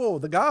gospel.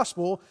 The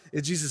gospel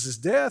is Jesus'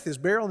 death, his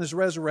burial, and his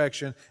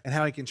resurrection, and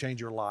how he can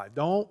change your life.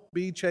 Don't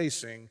be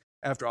chasing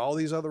after all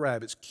these other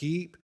rabbits.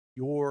 Keep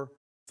your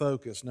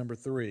focus. Number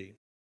 3.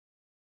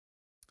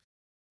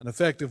 An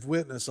effective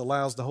witness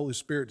allows the Holy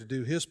Spirit to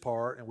do his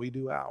part and we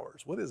do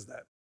ours. What is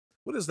that?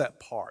 What is that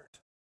part?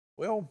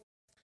 Well,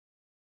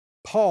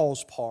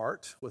 Paul's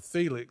part with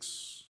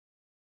Felix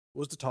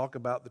was to talk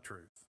about the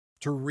truth,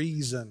 to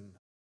reason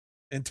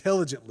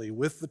intelligently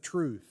with the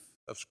truth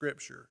of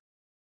Scripture.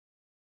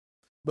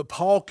 But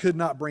Paul could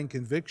not bring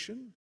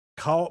conviction.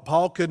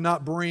 Paul could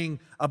not bring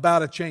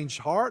about a changed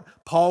heart.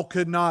 Paul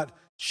could not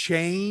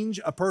change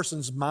a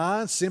person's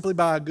mind simply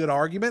by a good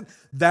argument.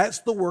 That's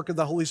the work of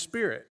the Holy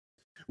Spirit.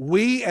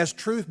 We as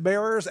truth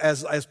bearers,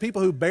 as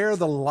people who bear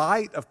the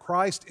light of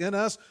Christ in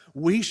us,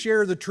 we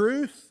share the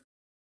truth.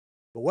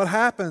 But what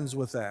happens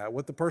with that,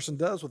 what the person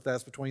does with that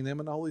is between them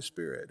and the Holy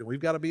Spirit. And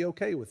we've got to be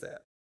okay with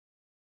that.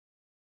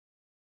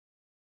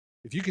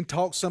 If you can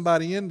talk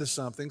somebody into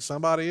something,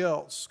 somebody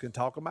else can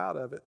talk them out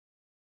of it.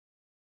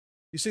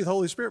 You see, the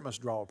Holy Spirit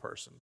must draw a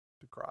person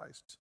to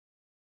Christ.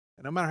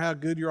 And no matter how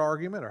good your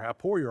argument or how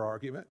poor your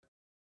argument,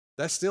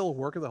 that's still a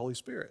work of the Holy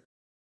Spirit.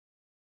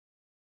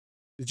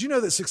 Did you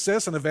know that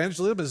success in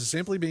evangelism is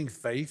simply being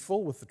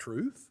faithful with the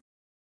truth?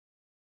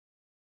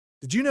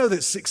 Did you know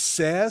that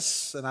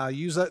success, and I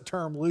use that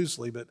term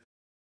loosely, but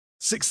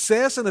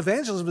success in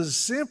evangelism is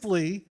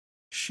simply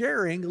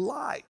sharing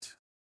light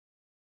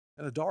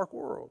in a dark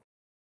world?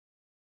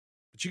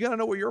 But you got to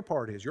know what your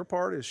part is. Your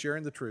part is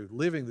sharing the truth,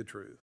 living the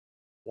truth,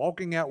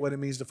 walking out what it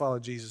means to follow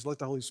Jesus. Let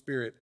the Holy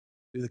Spirit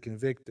do the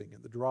convicting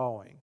and the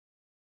drawing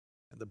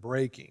and the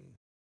breaking.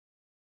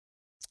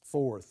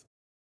 Fourth,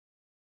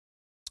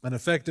 an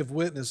effective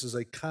witness is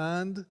a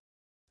kind,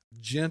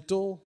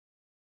 gentle,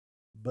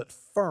 but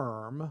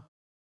firm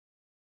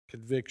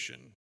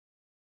conviction.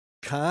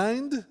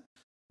 Kind,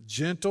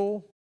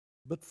 gentle,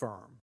 but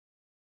firm.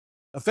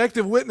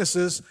 Effective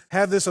witnesses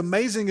have this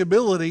amazing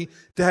ability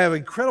to have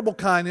incredible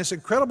kindness,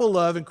 incredible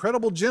love,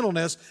 incredible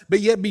gentleness,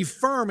 but yet be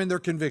firm in their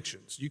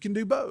convictions. You can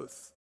do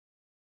both.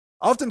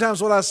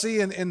 Oftentimes what I see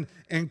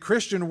in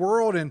Christian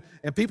world and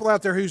people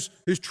out there who's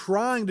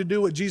trying to do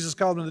what Jesus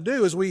called them to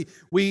do is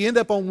we end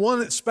up on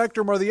one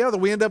spectrum or the other.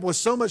 We end up with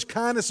so much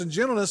kindness and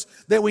gentleness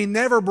that we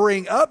never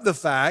bring up the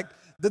fact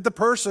that the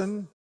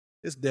person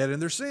is dead in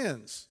their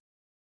sins.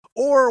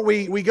 Or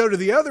we go to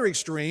the other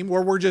extreme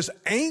where we're just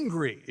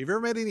angry. Have you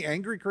ever met any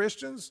angry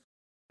Christians?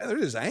 And they're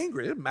just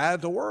angry. They're mad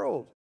at the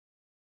world.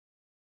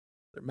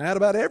 They're mad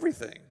about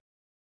everything.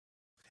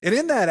 And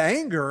in that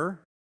anger,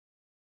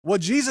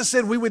 what Jesus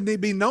said we would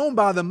be known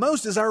by the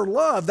most is our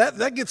love.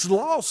 That gets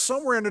lost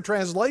somewhere in the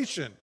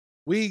translation.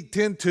 We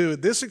tend to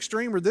this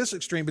extreme or this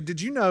extreme. But did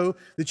you know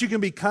that you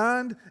can be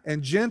kind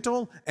and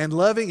gentle and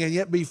loving and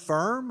yet be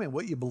firm in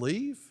what you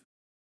believe?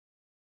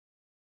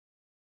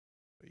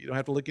 You don't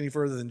have to look any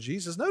further than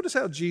Jesus. Notice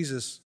how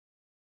Jesus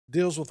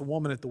deals with the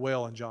woman at the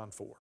well in John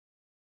 4.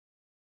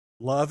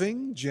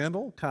 Loving,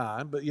 gentle,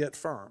 kind, but yet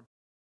firm.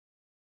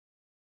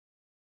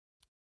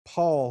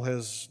 Paul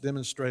has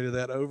demonstrated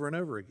that over and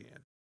over again.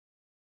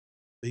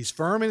 He's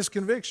firm in his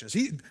convictions.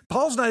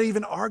 Paul's not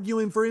even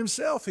arguing for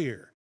himself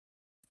here.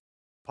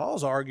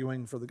 Paul's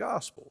arguing for the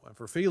gospel and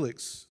for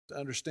Felix to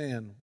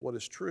understand what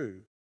is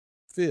true.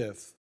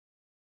 Fifth,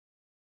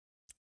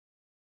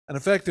 an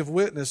effective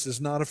witness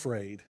is not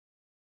afraid,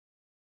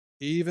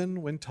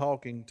 even when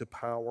talking to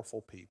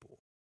powerful people.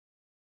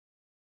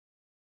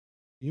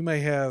 You may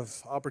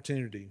have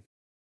opportunity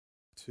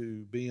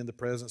to be in the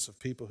presence of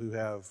people who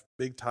have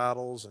big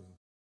titles and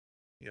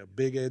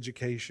big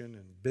education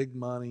and big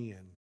money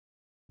and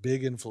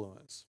big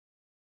influence.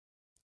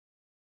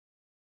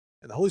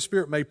 And the Holy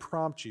Spirit may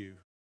prompt you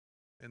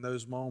in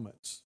those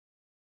moments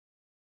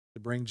to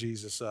bring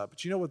Jesus up.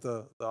 But you know what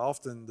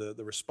often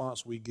the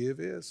response we give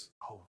is?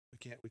 Oh, we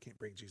can't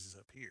bring Jesus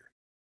up here.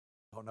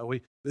 Oh no,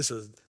 this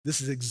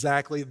is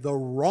exactly the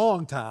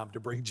wrong time to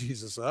bring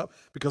Jesus up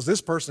because this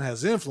person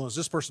has influence,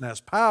 this person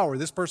has power,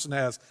 this person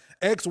has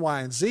X,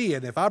 Y, and Z,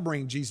 and if I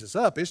bring Jesus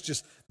up, it's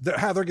just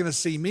how they're going to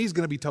see me is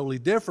going to be totally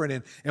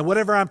different, and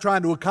whatever I'm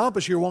trying to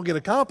accomplish here won't get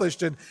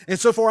accomplished, and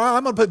so far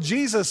I'm going to put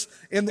Jesus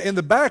in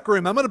the back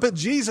room. I'm going to put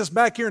Jesus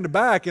back here in the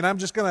back, and I'm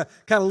just going to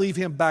kind of leave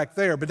him back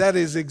there. But that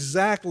is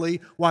exactly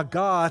why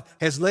God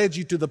has led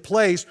you to the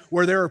place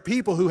where there are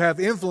people who have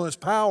influence,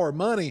 power,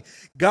 money.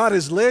 God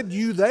has led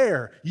you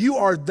there. You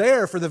are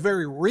there for the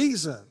very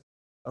reason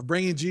of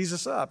bringing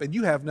Jesus up, and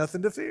you have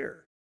nothing to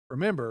fear.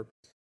 Remember,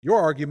 your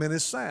argument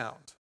is sound.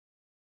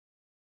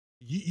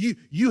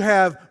 You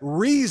have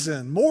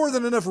reason, more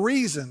than enough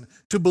reason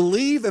to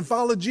believe and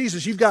follow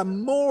Jesus. You've got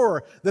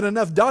more than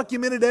enough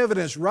documented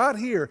evidence right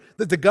here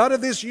that the God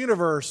of this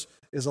universe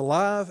is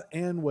alive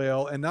and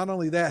well, and not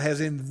only that, has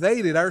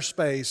invaded our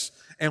space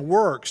and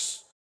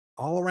works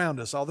all around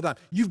us all the time.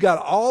 You've got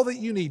all that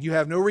you need. You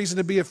have no reason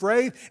to be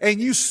afraid,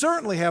 and you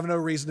certainly have no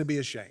reason to be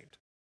ashamed.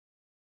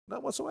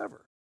 None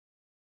whatsoever.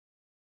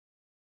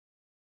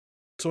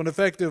 So an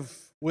effective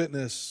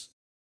witness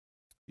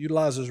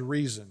utilizes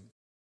reason.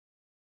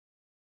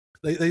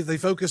 They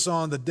focus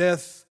on the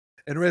death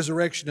and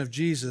resurrection of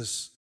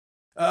Jesus.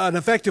 An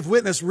effective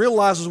witness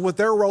realizes what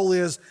their role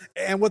is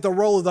and what the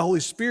role of the Holy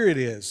Spirit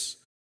is.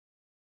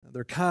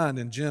 They're kind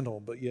and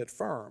gentle, but yet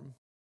firm.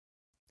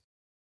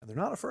 And they're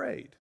not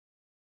afraid.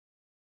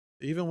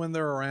 Even when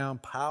they're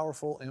around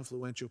powerful,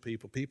 influential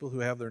people, people who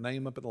have their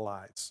name up in the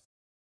lights,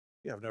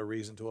 you have no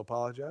reason to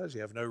apologize.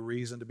 You have no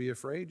reason to be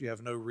afraid. You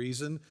have no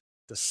reason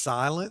to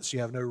silence.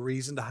 You have no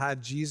reason to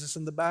hide Jesus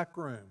in the back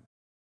room.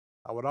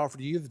 I would offer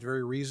to you the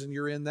very reason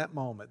you're in that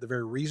moment, the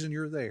very reason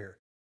you're there,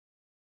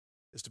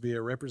 is to be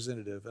a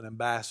representative, an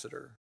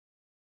ambassador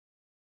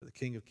for the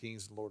King of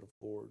Kings and Lord of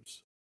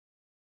Lords.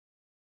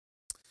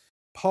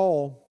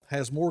 Paul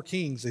has more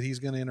kings that he's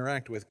going to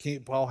interact with.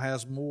 Paul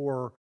has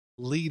more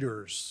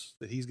leaders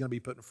that he's going to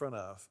be put in front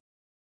of.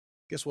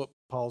 Guess what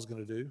Paul's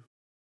going to do?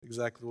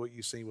 Exactly what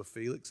you've seen with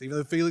Felix. Even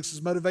though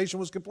Felix's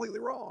motivation was completely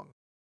wrong,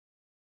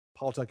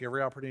 Paul took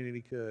every opportunity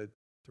he could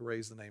to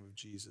raise the name of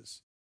Jesus.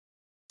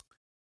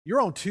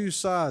 you're on two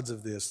sides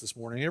of this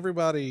morning.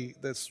 Everybody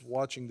that's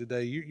watching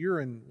today, you're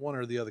in one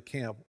or the other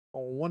camp.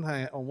 On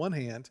one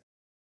hand,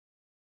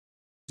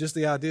 just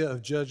the idea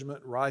of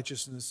judgment,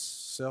 righteousness,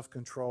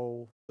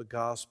 self-control, the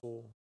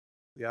gospel,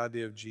 the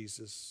idea of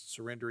Jesus,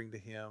 surrendering to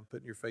Him,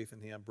 putting your faith in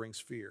Him brings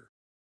fear.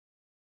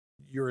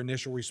 Your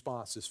initial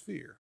response is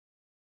fear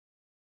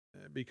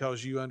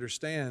because you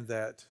understand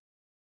that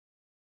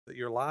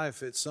your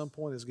life at some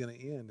point is going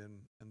to end,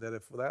 and that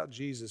if without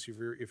Jesus,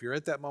 if you're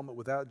at that moment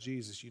without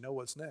Jesus, you know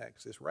what's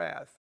next. It's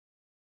wrath,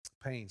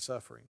 pain,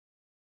 suffering,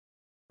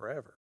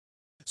 forever.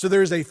 So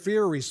there is a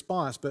fear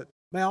response, but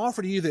may I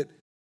offer to you that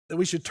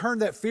we should turn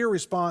that fear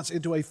response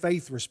into a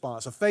faith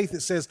response, a faith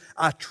that says,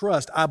 I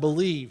trust, I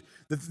believe,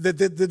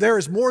 that there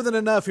is more than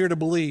enough here to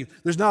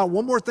believe. There's not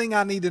one more thing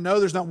I need to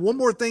know. There's not one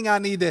more thing I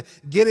need to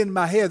get in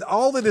my head.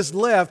 All that is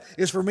left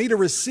is for me to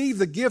receive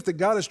the gift that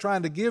God is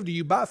trying to give to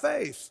you by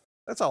faith.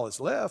 That's all that's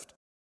left.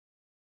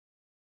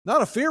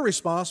 Not a fear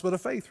response, but a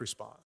faith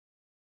response.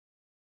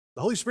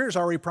 The Holy Spirit's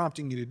already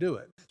prompting you to do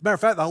it. As a matter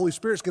of fact, the Holy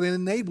Spirit's going to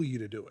enable you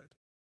to do it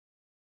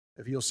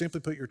if you'll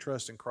simply put your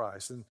trust in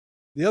Christ. And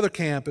the other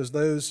camp is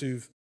those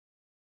who've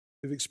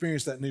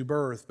experienced that new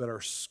birth but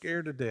are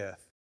scared to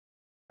death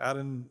out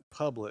in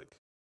public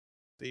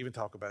to even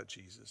talk about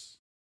Jesus.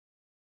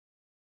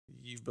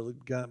 You've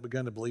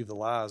begun to believe the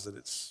lies that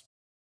it's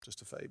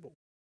just a fable.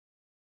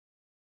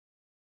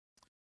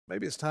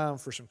 Maybe it's time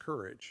for some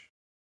courage.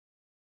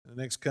 In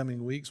the next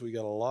coming weeks, we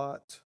got a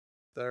lot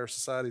that our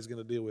society is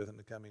going to deal with in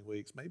the coming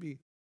weeks. Maybe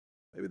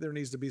there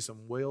needs to be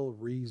some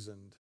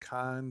well-reasoned,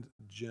 kind,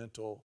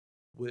 gentle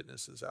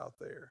witnesses out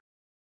there.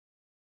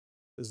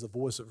 Is the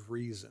voice of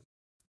reason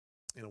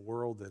in a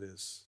world that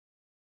is,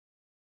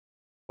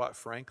 quite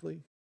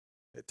frankly,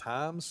 at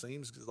times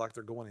seems like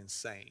they're going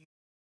insane.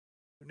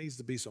 There needs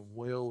to be some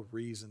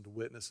well-reasoned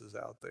witnesses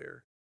out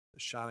there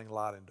shining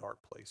light in dark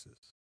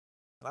places.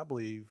 And I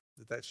believe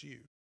that that's you.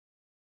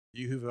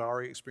 You who've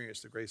already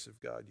experienced the grace of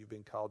God, you've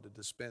been called to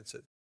dispense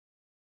it.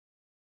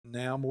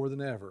 Now more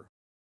than ever,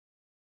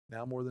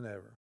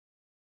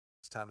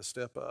 it's time to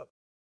step up,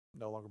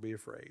 no longer be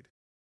afraid,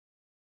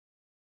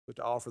 but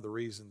to offer the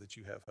reason that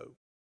you have hope.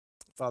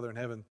 Father in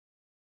heaven,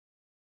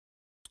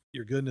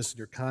 your goodness and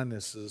your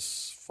kindness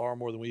is far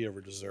more than we ever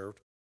deserved.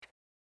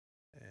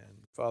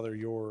 And Father,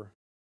 your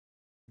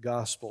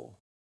gospel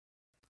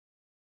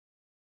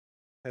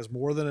has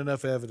more than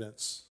enough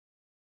evidence.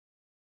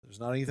 There's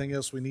not anything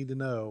else we need to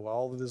know.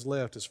 All that is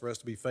left is for us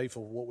to be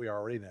faithful to what we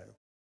already know.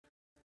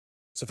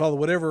 So Father,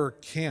 whatever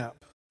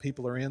camp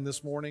people are in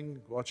this morning,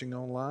 watching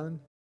online,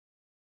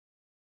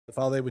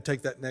 Father, they would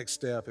take that next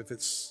step. If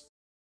it's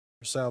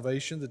for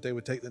salvation, that they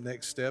would take the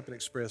next step and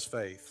express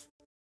faith,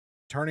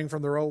 turning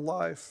from their old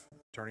life,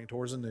 turning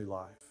towards a new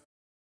life.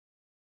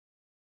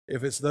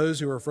 If it's those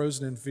who are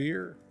frozen in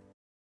fear,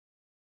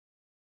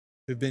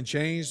 who've been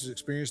changed,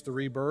 experienced the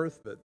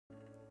rebirth, but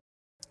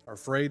are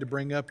afraid to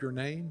bring up your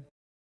name,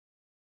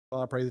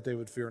 Father, I pray that they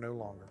would fear no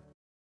longer.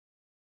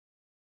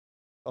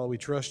 Father, we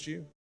trust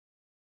you.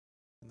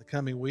 In the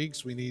coming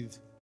weeks, we need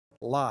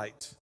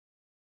light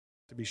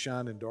to be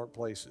shined in dark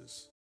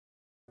places.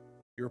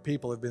 Your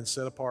people have been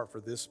set apart for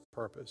this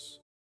purpose.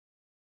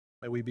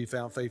 May we be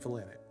found faithful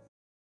in it.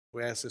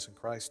 We ask this in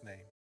Christ's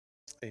name.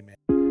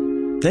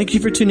 Amen. Thank you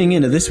for tuning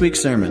in to this week's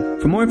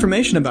sermon. For more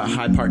information about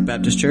Hyde Park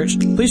Baptist Church,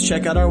 please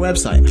check out our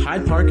website,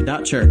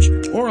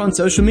 hydepark.church, or on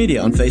social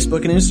media on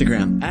Facebook and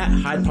Instagram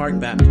 @Hyde Park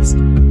Baptist.